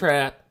 Night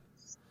Trap?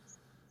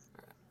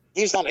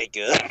 He's not any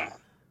good.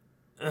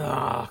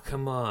 Oh,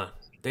 come on.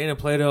 Dana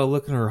Plato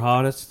looking her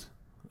hottest.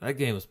 That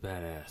game was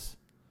badass.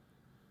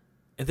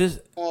 And this,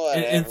 and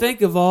Whatever.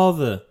 think of all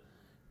the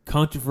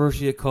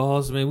controversy it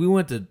caused. I mean, we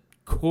went to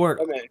court.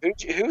 I mean,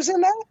 who's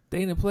in that?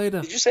 Dana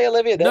Plato. Did you say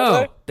Olivia Debo?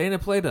 No, Dana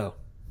Plato.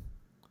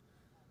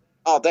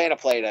 Oh, Dana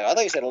Plato. I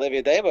thought you said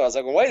Olivia Debo. I was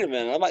like, wait a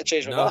minute, I might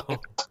change my No.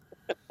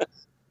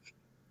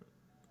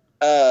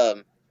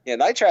 mind. Yeah,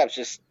 Night Trap's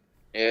just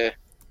it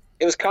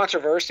was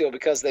controversial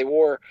because they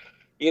wore,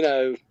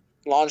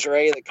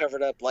 lingerie that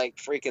covered up like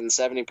freaking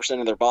 70%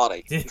 of their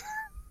body.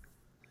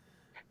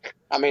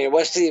 I mean, it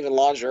wasn't even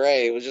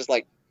lingerie; it was just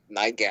like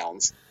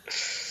nightgowns.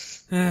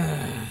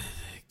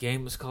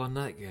 Game was called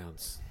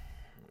Nightgowns.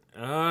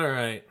 All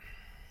right.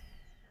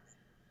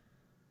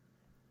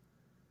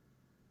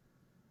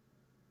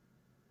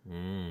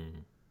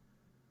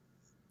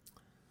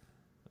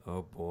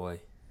 Oh boy.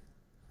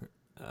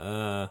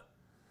 Oh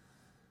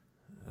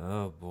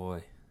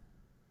boy.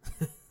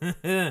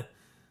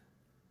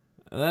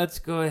 Let's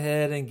go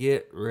ahead and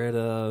get rid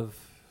of.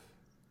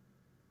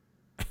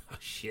 Oh,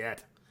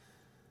 shit.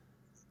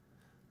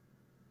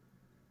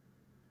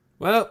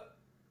 Well,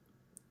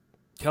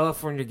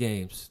 California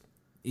Games.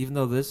 Even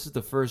though this is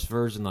the first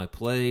version I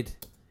played,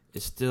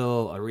 it's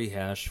still a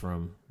rehash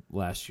from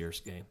last year's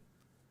game.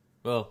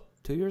 Well,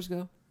 2 years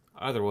ago?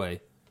 Either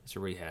way, it's a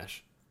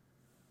rehash.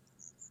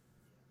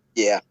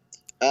 Yeah.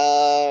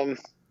 NCAA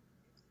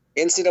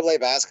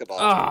basketball.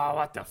 Oh,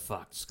 what the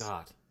fuck,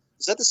 Scott?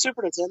 Is that the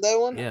Super Nintendo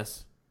one?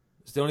 Yes.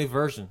 It's the only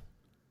version.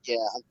 Yeah.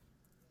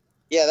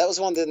 Yeah, that was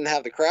one that didn't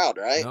have the crowd,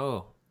 right?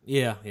 Oh,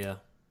 yeah.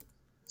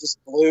 Just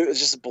blue. It's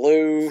just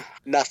blue.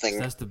 Nothing.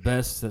 That's the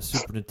best that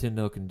Super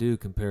Nintendo can do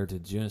compared to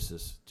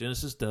Genesis.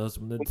 Genesis does,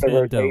 but With the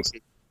Nintendo.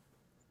 rotation.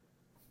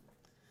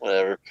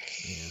 Whatever.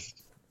 Yeah.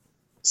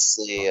 Let's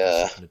see.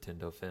 Super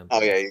Nintendo fan. Oh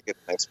yeah, you get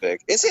the next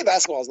pick. NCAA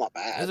basketball is not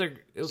bad.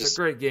 It was a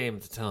great game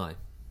at the time.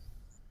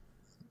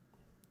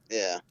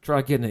 Yeah.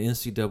 Try getting an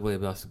NCAA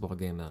basketball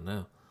game out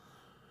now.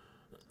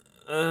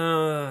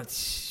 Oh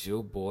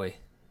boy.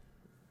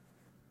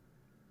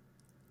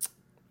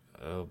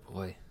 Oh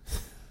boy.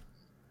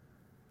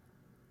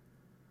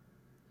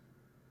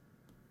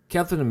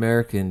 Captain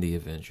America and the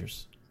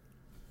Avengers.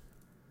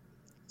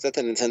 Is that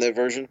the Nintendo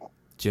version?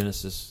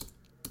 Genesis.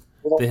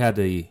 We're not, They had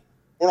the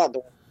we're not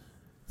doing.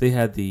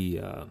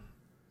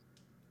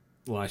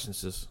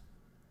 licenses.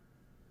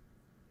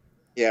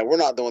 Yeah, we're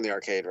not doing the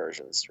arcade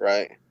versions,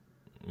 right?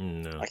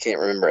 No. I can't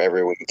remember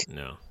every week.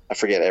 No. I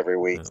forget every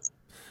week. No.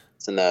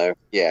 So no,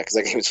 yeah, because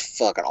that game was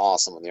fucking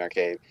awesome in the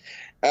arcade.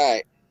 All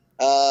right,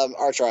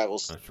 Arch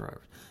Rivals. That's right.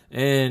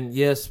 And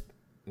yes,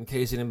 in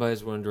case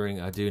anybody's wondering,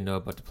 I do know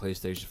about the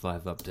PlayStation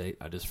 5 update.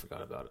 I just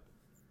forgot about it.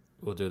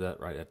 We'll do that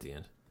right at the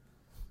end.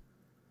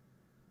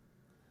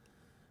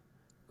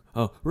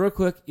 Oh, real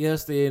quick,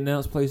 yes, they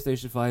announced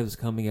PlayStation 5 is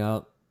coming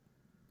out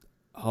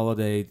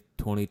holiday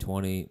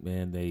 2020.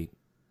 Man, they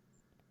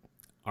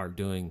are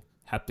doing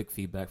haptic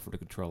feedback for the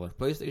controller.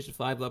 PlayStation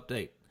 5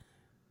 update.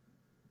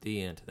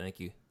 The end.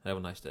 Thank you. Have a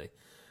nice day.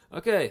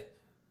 Okay.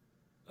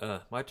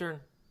 My turn.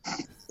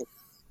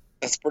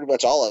 That's pretty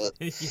much all of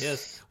it.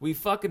 Yes, we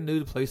fucking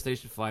knew the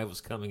PlayStation 5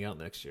 was coming out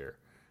next year.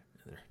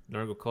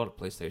 They're going to call it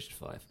PlayStation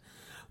 5.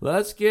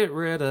 Let's get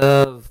rid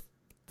of...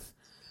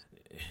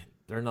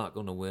 They're not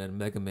going to win.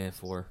 Mega Man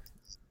 4.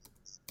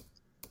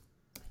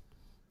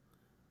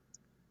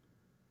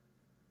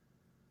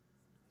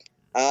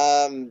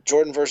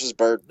 Jordan versus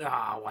Bird.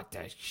 Ah, what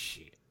the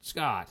shit.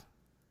 Scott.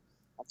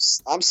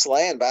 I'm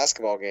slaying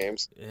basketball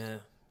games. Yeah,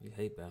 you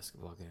hate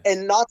basketball games.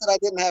 And not that I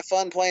didn't have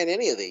fun playing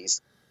any of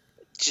these.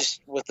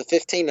 just with the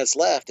 15 that's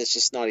left, it's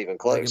just not even Mega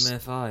close. Man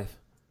 5.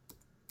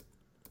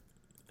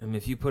 I mean,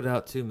 if you put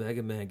out 2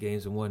 Mega Man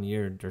games in 1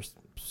 year, there's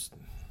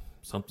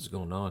something's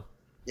going on.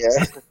 Yeah.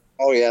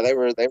 Oh yeah, they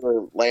were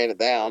laying it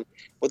down.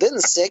 Well,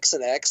 didn't 6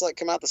 and X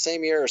come out the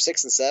same year, or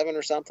 6 and 7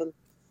 or something?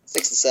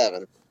 6 and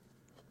 7.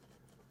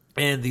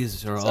 And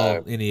these are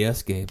all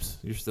NES games.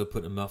 You're still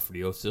putting them out for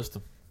the old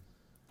system.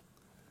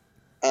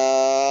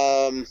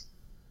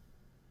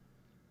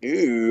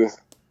 Ooh.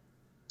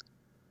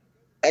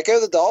 Echo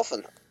the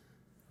Dolphin.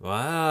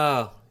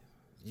 Wow.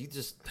 You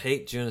just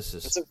hate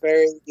Genesis. It's a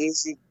very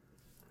easy.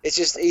 It's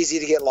just easy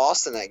to get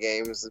lost in that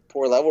game. It's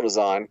poor level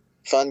design,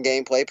 fun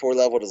gameplay, poor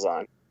level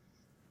design.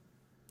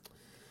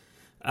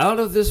 Out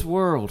of this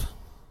world.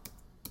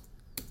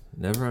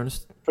 Never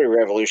understood. Pretty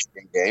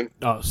revolutionary game.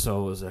 Oh,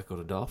 so was Echo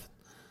the Dolphin.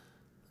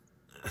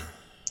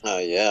 Oh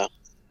yeah.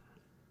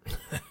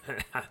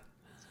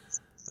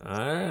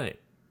 All right.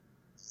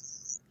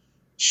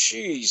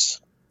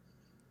 Jeez.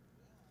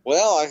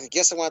 Well, I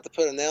guess I'm going to have to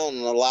put a nail in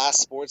the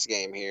last sports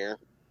game here.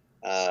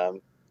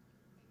 And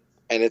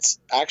it's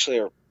actually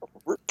a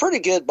pretty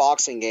good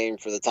boxing game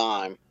for the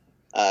time.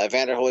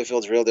 Evander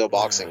Holyfield's Real Deal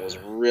Boxing was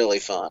really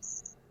fun.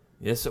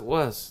 Yes, it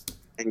was.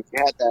 And you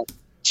had that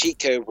cheat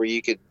code where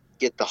you could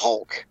get the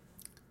Hulk.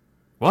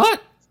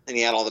 What? And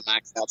he had all the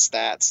maxed out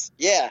stats.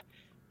 Yeah.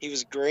 He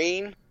was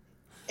green.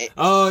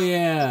 Oh,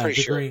 yeah. I'm pretty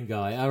the sure. green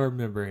guy. I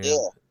remember him.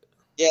 Yeah.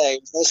 Yeah, he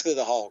was basically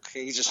the Hulk.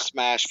 He just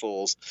smashed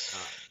fools.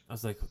 I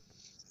was like,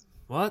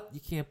 what? You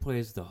can't play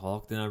as the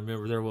Hulk? Then I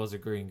remember there was a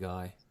green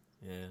guy.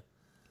 Yeah.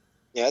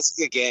 Yeah, that's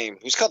a good game.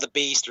 He was called the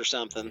Beast or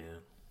something.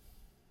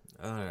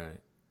 Yeah. All right.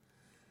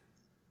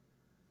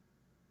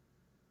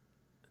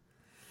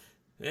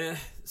 Yeah,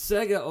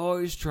 Sega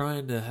always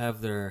trying to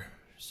have their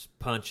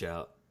punch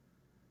out.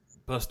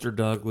 Buster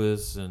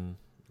Douglas and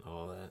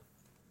all that.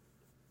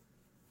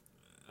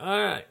 All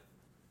right.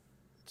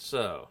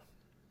 So,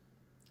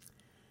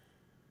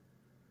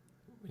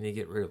 we need to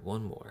get rid of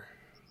one more.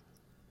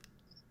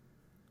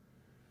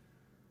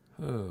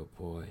 Oh,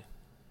 boy.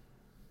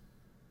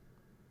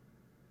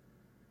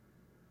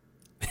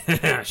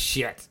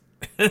 Shit.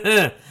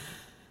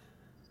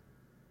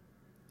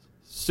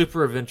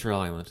 Super Adventure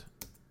Island.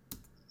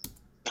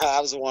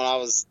 That was the one I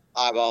was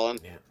eyeballing.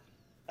 Yeah.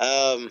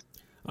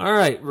 All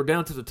right, we're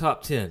down to the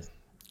top 10.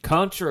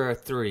 Contra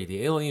 3,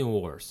 The Alien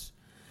Wars.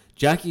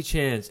 Jackie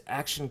Chan's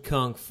Action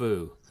Kung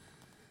Fu.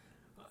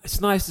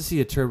 It's nice to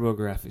see a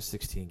TurboGrafx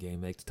 16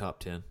 game make the top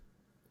 10.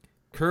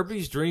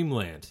 Kirby's Dream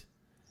Land.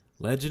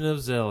 Legend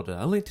of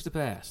Zelda. A Link to the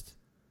Past.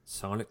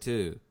 Sonic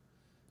 2.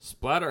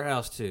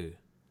 Splatterhouse 2.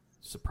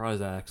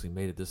 Surprised I actually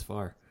made it this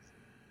far.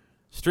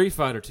 Street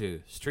Fighter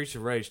 2. Streets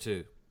of Rage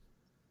 2.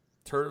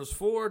 Turtles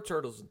 4,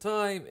 Turtles in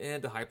Time,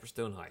 and the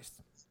Hyperstone Heist.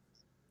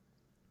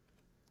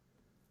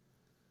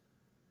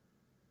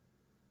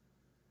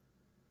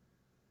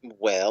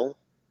 Well,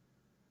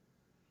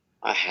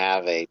 I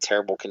have a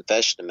terrible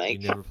confession to You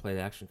make. never played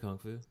Action Kung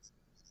Fu?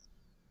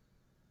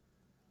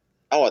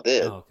 Oh, I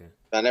did. Oh, okay.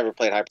 But I never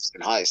played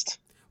Hyperstone Heist.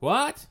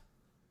 What?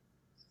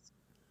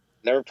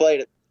 Never played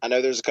it. I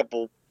know there's a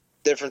couple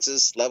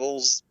differences,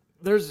 levels,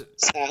 There's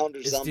sound or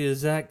it's something.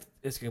 it's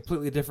a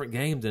completely different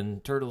game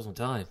than Turtles in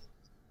Time.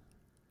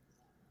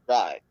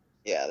 Right.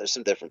 Yeah, there's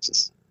some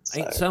differences.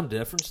 Ain't some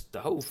difference.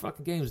 The whole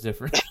fucking game's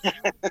different.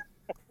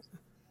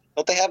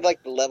 Don't they have the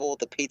level with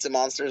the pizza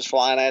monsters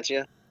flying at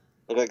you?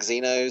 Look like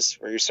Xenos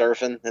where you're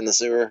surfing in the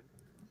sewer?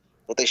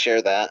 Don't they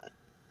share that?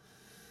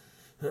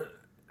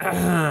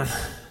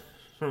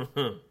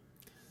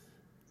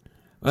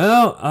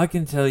 Well, I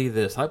can tell you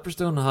this.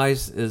 Hyperstone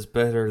Heist is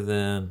better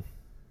than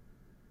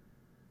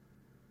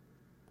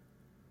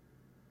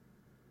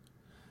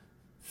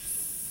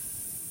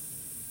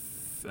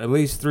at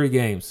least 3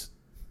 games.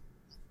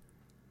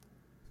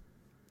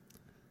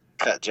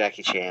 Cut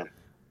Jackie Chan.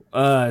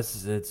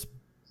 It's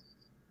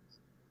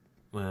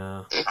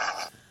well,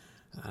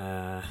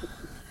 I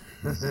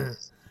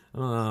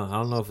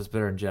don't know if it's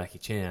better than Jackie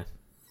Chan.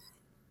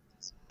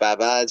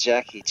 Bye-bye,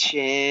 Jackie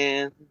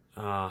Chan.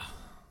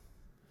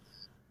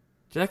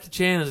 Jackie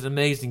Chan is an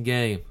amazing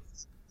game.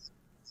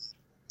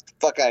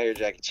 Fuck out of here,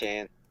 Jackie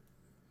Chan.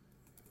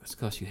 That's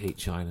because you hate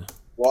China.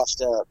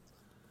 Washed up.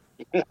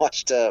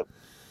 Washed up.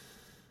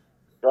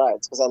 Right,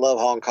 it's because I love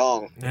Hong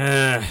Kong.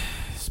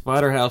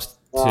 Splatterhouse 2.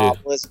 Oh,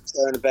 Blizzard's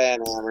throwing a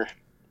banhammer.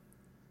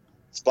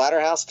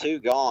 Splatterhouse 2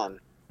 gone.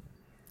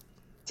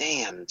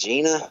 Damn,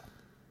 Gina.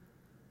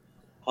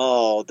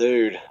 Oh,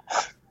 dude.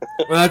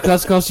 Well,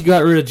 that's because you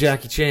got rid of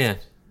Jackie Chan.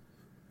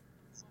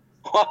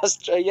 I was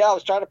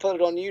trying to put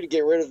it on you to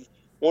get rid of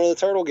one of the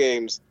Turtle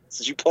games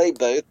since you played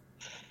both.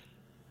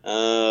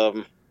 Well,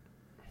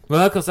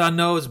 because I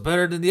know it's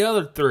better than the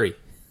other 3.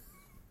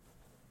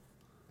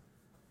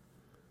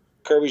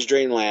 Kirby's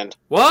Dream Land.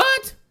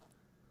 What?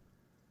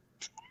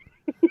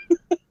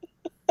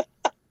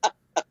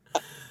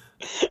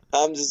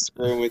 I'm just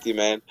screwing with you,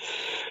 man.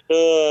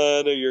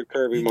 I know you're a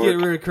Kirby You mark. get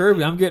rid of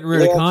Kirby. I'm getting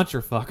rid of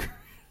Contra, fucker.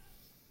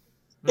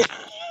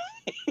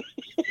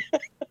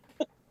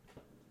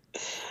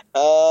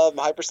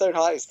 Hyperstone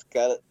Heist.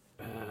 Got it.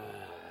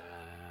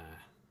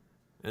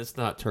 It's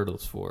not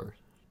Turtles 4.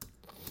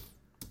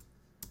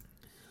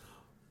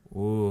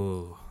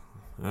 Ooh.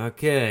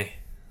 Okay.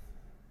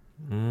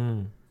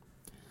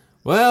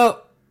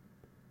 Well,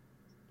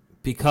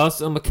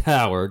 because I'm a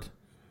coward,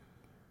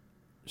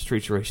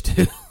 Streets Race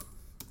 2.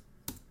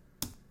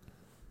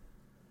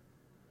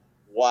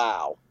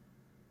 Wow.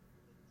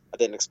 I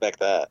didn't expect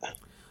that.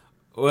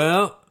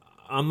 Well,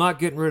 I'm not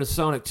getting rid of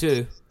Sonic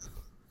 2.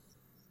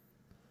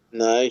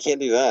 No, you can't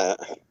do that.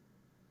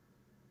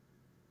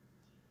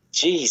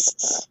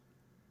 Jesus.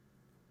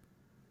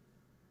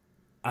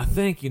 I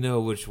think you know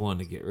which one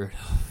to get rid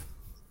of.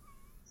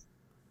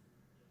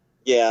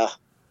 Yeah.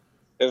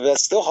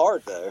 That's still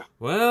hard, though.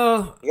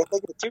 Well, You gotta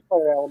think of the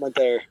two-player element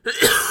there.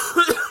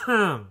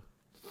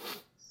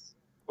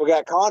 We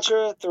got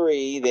Contra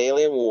 3, The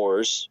Alien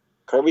Wars,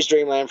 Kirby's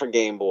Dream Land for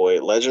Game Boy,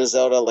 Legend of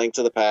Zelda, Link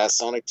to the Past,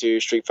 Sonic 2,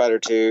 Street Fighter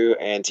 2,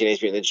 and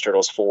Teenage Mutant Ninja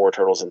Turtles 4,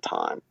 Turtles in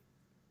Time.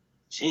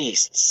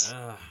 Jesus.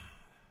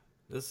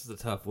 this is a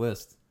tough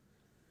list.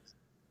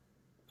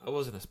 I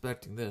wasn't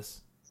expecting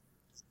this.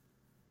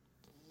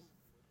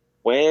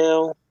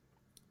 Well,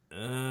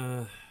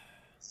 Uh,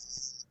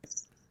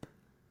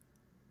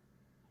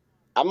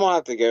 I'm gonna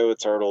have to go with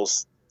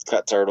Turtles.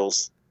 Cut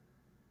Turtles.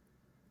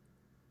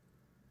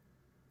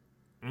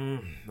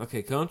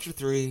 okay, Contra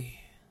 3.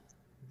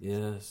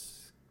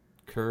 Yes.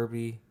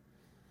 Kirby.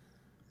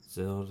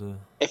 Zelda.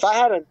 If I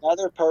had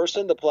another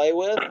person to play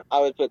with, I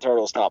would put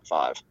Turtles top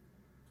 5.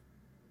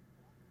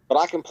 But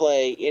I can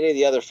play any of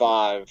the other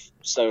 5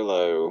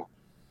 solo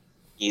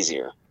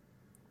easier.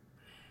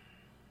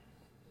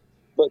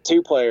 But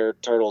two-player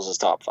Turtles is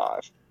top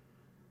 5.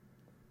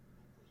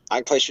 I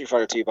can play Street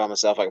Fighter 2 by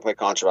myself. I can play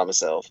Contra by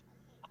myself.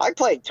 I can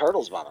play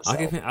Turtles by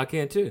myself. I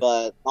can too.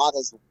 But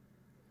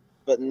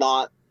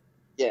not,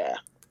 yeah.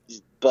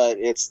 But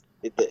it's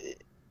a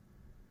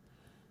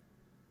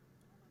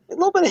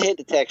little bit of hit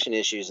detection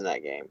issues in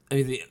that game. I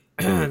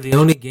mean, the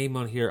only game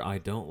on here I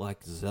don't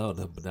like is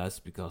Zelda, but that's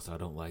because I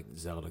don't like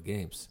Zelda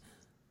games.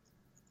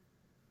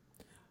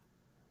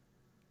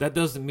 That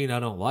doesn't mean I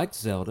don't like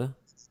Zelda.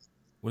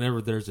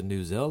 Whenever there's a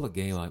new Zelda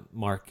game, I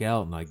mark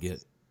out and I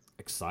get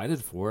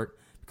excited for it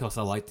because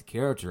I like the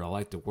character, I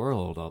like the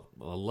world, I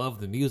love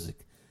the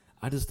music.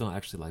 I just don't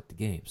actually like the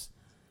games.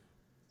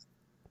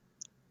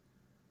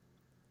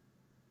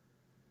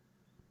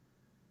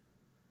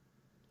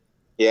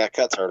 Yeah,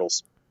 cut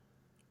Turtles.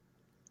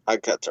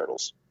 I'd cut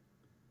Turtles.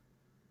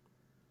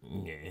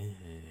 Yeah.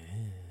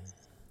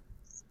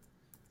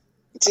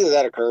 It's either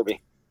that or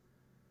Kirby.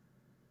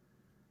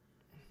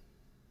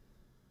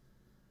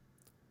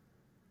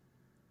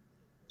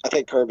 I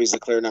think Kirby's the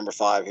clear number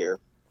 5 here.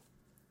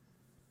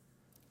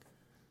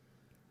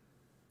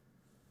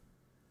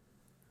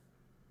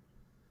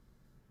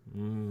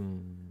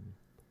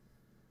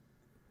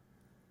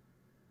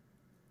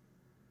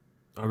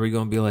 Are we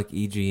going to be like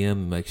EGM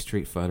and make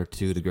Street Fighter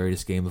 2 the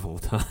greatest game of all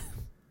time?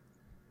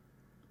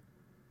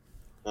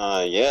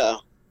 Yeah.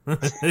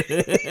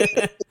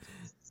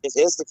 It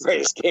is the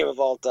greatest game of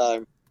all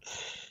time.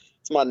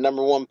 It's my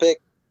number 1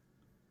 pick.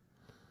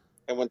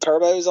 And when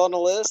Turbo's on the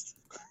list,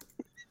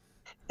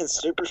 and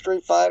Super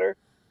Street Fighter,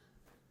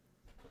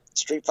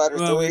 Street Fighter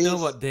 3. Well, we know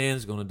what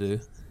Dan's going to do.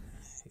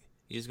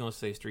 He's going to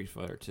say Street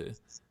Fighter 2.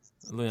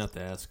 I'm going to have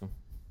to ask him.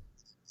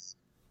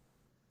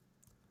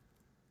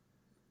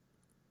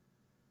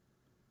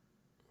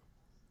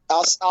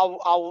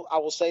 I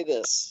will say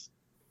this.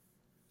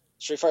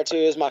 Street Fighter 2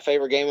 is my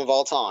favorite game of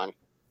all time,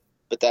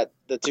 but that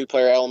the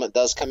two-player element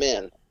does come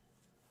in.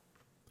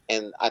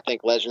 And I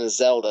think Legend of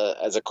Zelda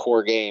as a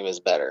core game is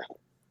better.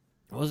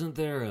 Wasn't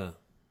there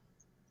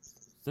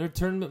a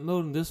tournament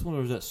mode in this one,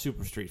 or was that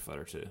Super Street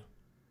Fighter 2?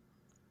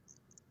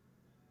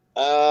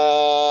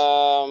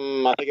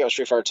 I think it was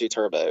Street Fighter 2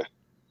 Turbo.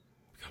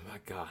 Oh my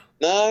god.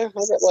 No,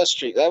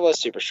 that was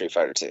Super Street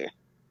Fighter 2.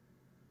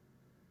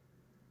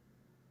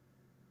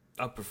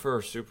 I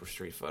prefer Super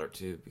Street Fighter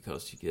 2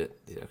 because you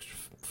get the extra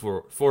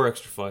four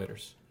extra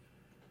fighters.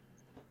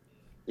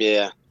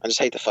 Yeah, I just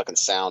hate the fucking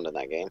sound in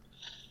that game.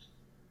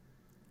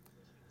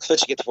 But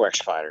you get the 4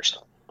 extra fighters.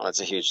 Oh, that's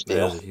a huge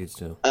deal. That's a huge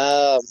deal.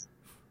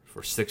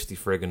 For $60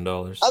 friggin'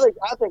 dollars. I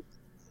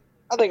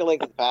think A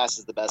Link to the Past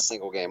is the best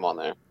single game on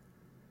there.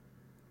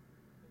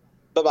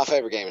 But my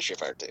favorite game is Street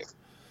Fighter 2.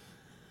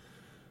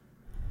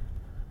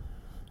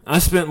 I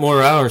spent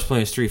more hours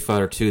playing Street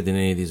Fighter 2 than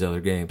any of these other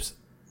games.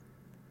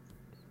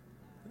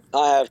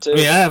 I have too. I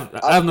mean,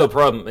 I have no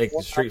problem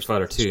making Street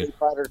Fighter 2 Street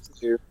Fighter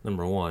 2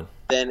 number 1.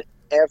 than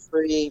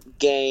every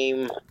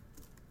game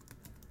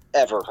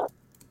ever.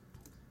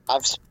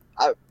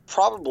 I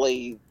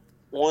probably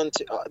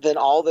than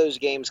all those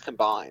games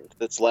combined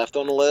that's left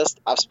on the list.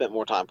 I've spent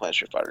more time playing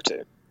Street Fighter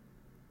 2.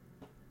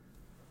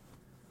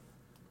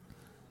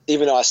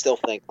 Even though I still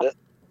think that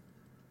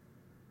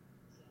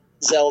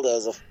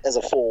Zelda as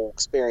a full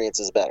experience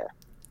is better.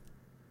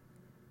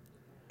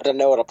 But I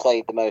know what I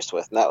played the most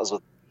with, and that was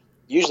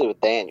usually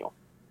with Daniel.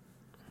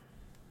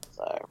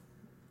 So,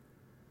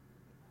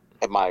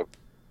 and my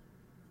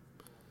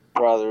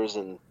brothers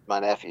and my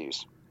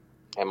nephews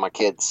and my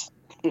kids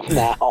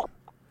now.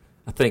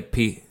 I think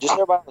Pete. Just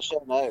so everybody on the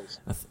show knows,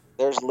 I th-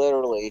 there's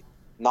literally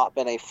not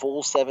been a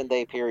full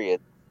 7-day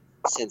period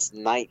since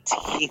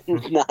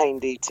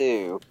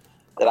 1992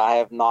 that I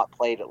have not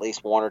played at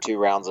least 1 or 2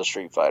 rounds of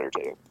Street Fighter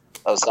 2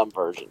 of some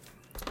version.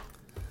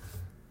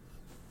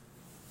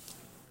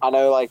 I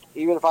know, like,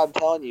 even if I'm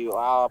telling you,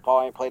 I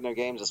probably ain't played no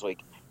games this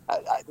week,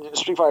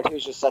 Street Fighter 2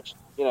 is just such,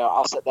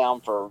 I'll sit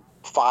down for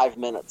 5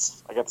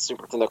 minutes. I got the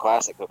Super Nintendo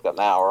Classic hooked up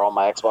now, or on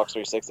my Xbox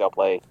 360, I'll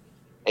play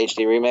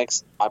HD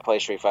Remix. I play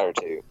Street Fighter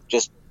 2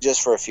 just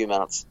for a few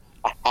minutes.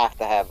 I have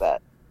to have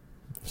that.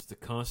 It's the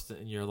constant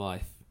in your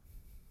life.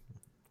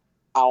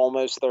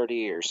 Almost 30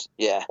 years.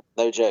 Yeah,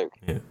 no joke.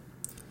 Yeah.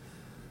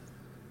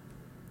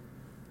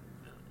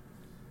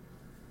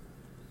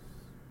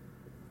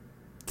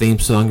 Theme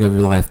song of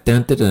your life.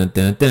 Dun, dun, dun,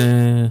 dun,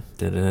 dun,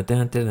 dun,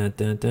 dun, dun,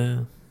 dun,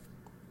 dun.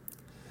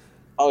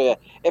 Oh yeah.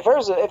 If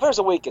there's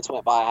a week that's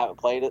went by I haven't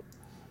played it,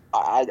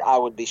 I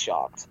would be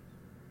shocked.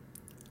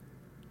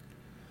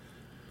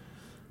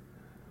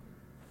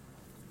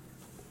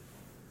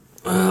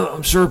 Well,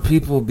 I'm sure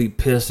people would be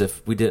pissed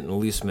if we didn't at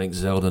least make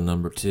Zelda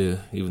number 2,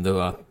 even though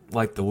I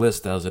like the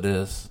list as it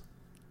is.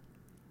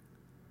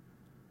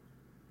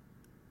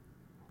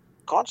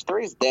 Contra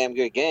 3 is a damn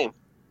good game.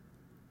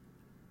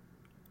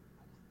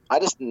 I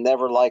just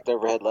never liked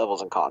overhead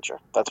levels in Contra.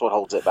 That's what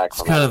holds it back It's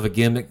from kind me. of a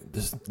gimmick.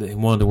 They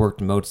wanted to work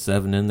the Mode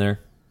 7 in there.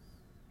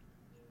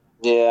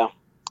 Yeah.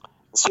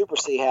 Super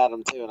C had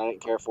them too, and I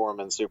didn't care for them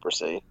in Super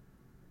C.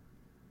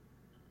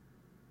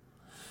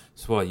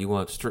 So what, you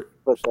want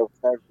But the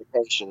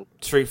clarification.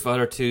 Street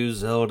Fighter 2,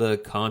 Zelda,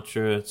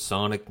 Contra,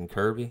 Sonic, and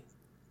Kirby?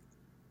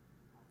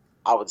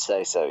 I would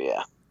say so,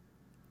 yeah.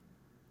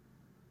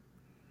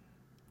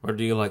 Or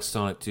do you like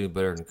Sonic 2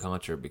 better than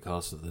Contra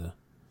because of the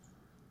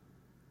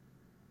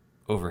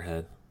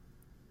overhead?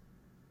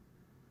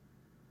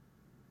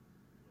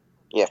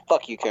 Yeah,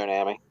 fuck you,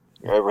 Konami.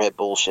 Your overhead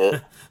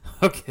bullshit.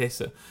 Okay,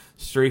 so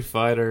Street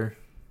Fighter.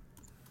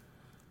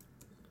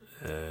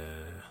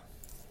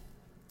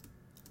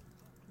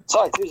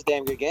 Sonic 2 is a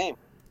damn good game.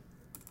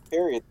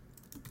 Period.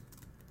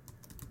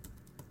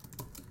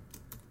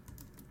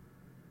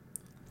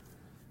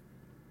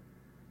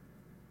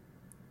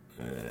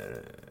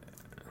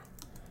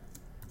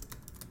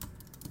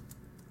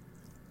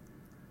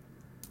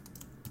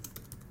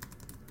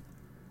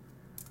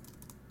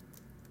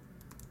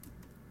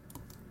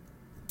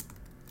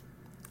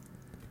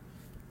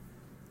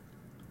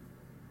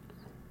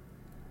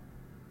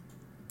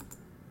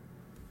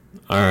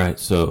 Alright,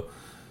 so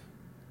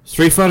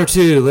Street Fighter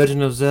 2,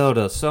 Legend of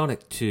Zelda,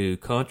 Sonic 2,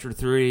 Contra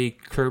 3,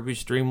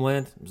 Kirby's Dream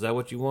Land. Is that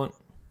what you want?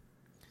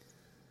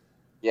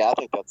 Yeah, I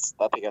think that's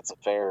a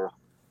fair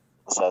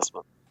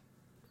assessment.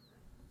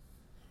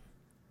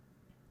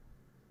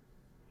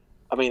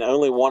 I mean,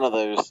 only one of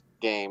those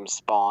games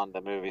spawned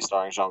a movie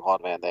starring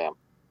Jean-Claude Van Damme.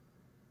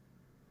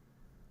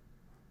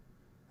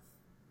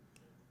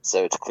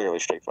 So it's clearly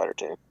Street Fighter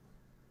 2.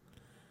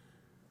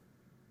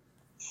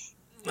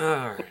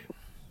 Alright.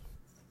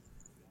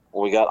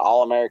 We got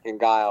All-American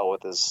Guile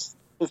with his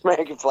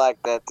American flag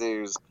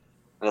tattoos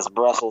and his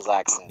Brussels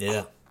accent.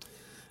 Yeah.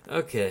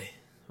 Okay.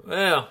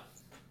 Well.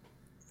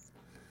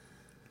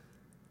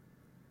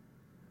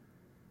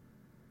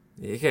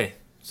 Okay.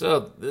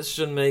 So this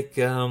should make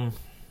Dan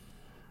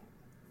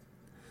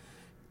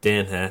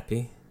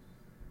happy.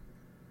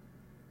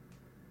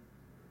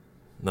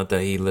 Not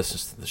that he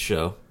listens to the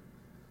show.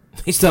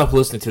 He stopped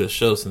listening to the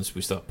show since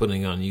we stopped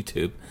putting it on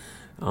YouTube.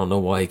 I don't know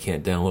why he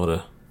can't download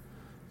a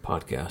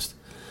podcast.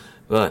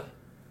 But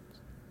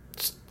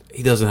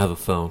he doesn't have a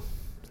phone,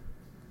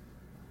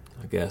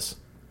 I guess.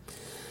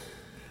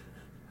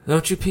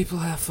 Don't you people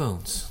have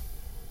phones?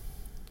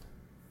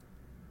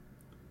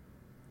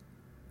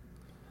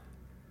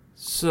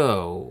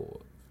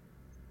 So,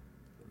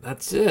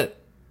 that's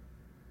it.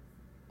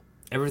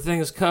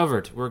 Everything is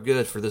covered. We're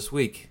good for this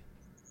week.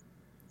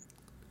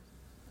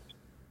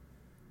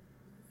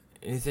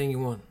 Anything you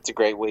want? It's a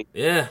great week.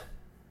 Yeah.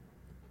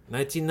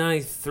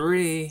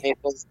 1993.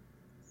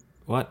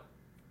 What?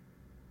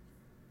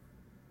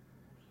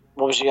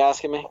 What was you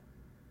asking me?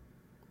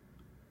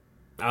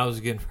 I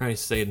was getting ready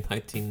to say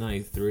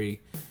 1993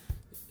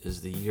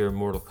 is the year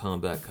Mortal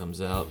Kombat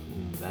comes out,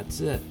 and that's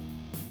it.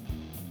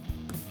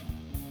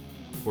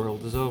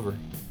 World is over.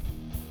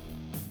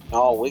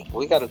 Oh,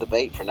 we got a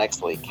debate for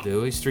next week.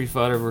 Do we? Street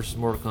Fighter versus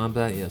Mortal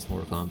Kombat? Yes,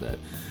 Mortal Kombat.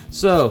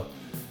 So,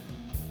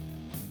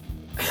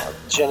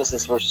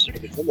 Genesis versus Super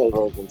Nintendo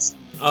versions.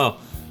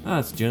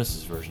 it's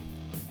Genesis version.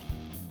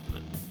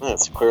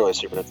 That's clearly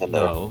Super Nintendo.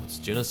 No, it's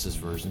Genesis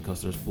version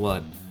because there's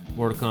blood.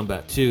 Mortal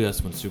Kombat 2,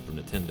 that's when Super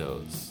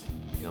Nintendo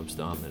becomes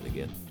dominant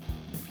again.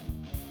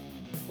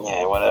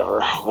 Yeah, whatever.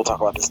 We'll talk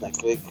about this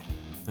next week.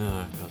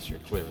 Because you're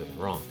clearly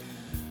wrong.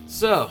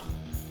 So,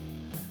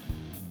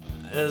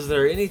 is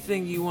there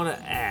anything you want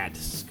to add,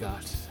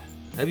 Scott?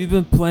 Have you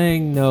been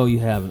playing? No, you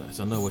haven't.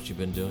 I know what you've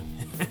been doing.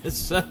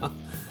 So,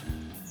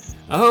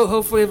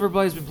 hopefully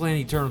everybody's been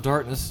playing Eternal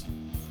Darkness.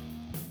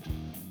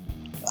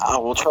 I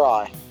will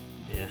try.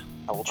 Yeah.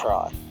 I will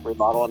try.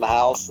 Remodeling the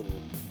house and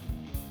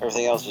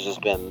everything else has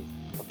just been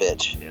a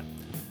bitch. Yeah.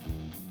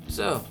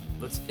 So,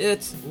 that's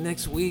it.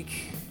 Next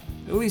week,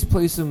 at least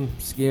play some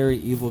scary,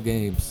 evil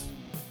games.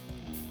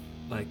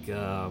 Like,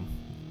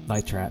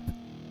 Night Trap.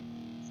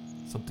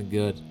 Something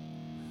good.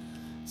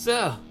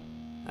 So,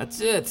 that's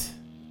it.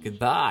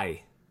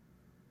 Goodbye.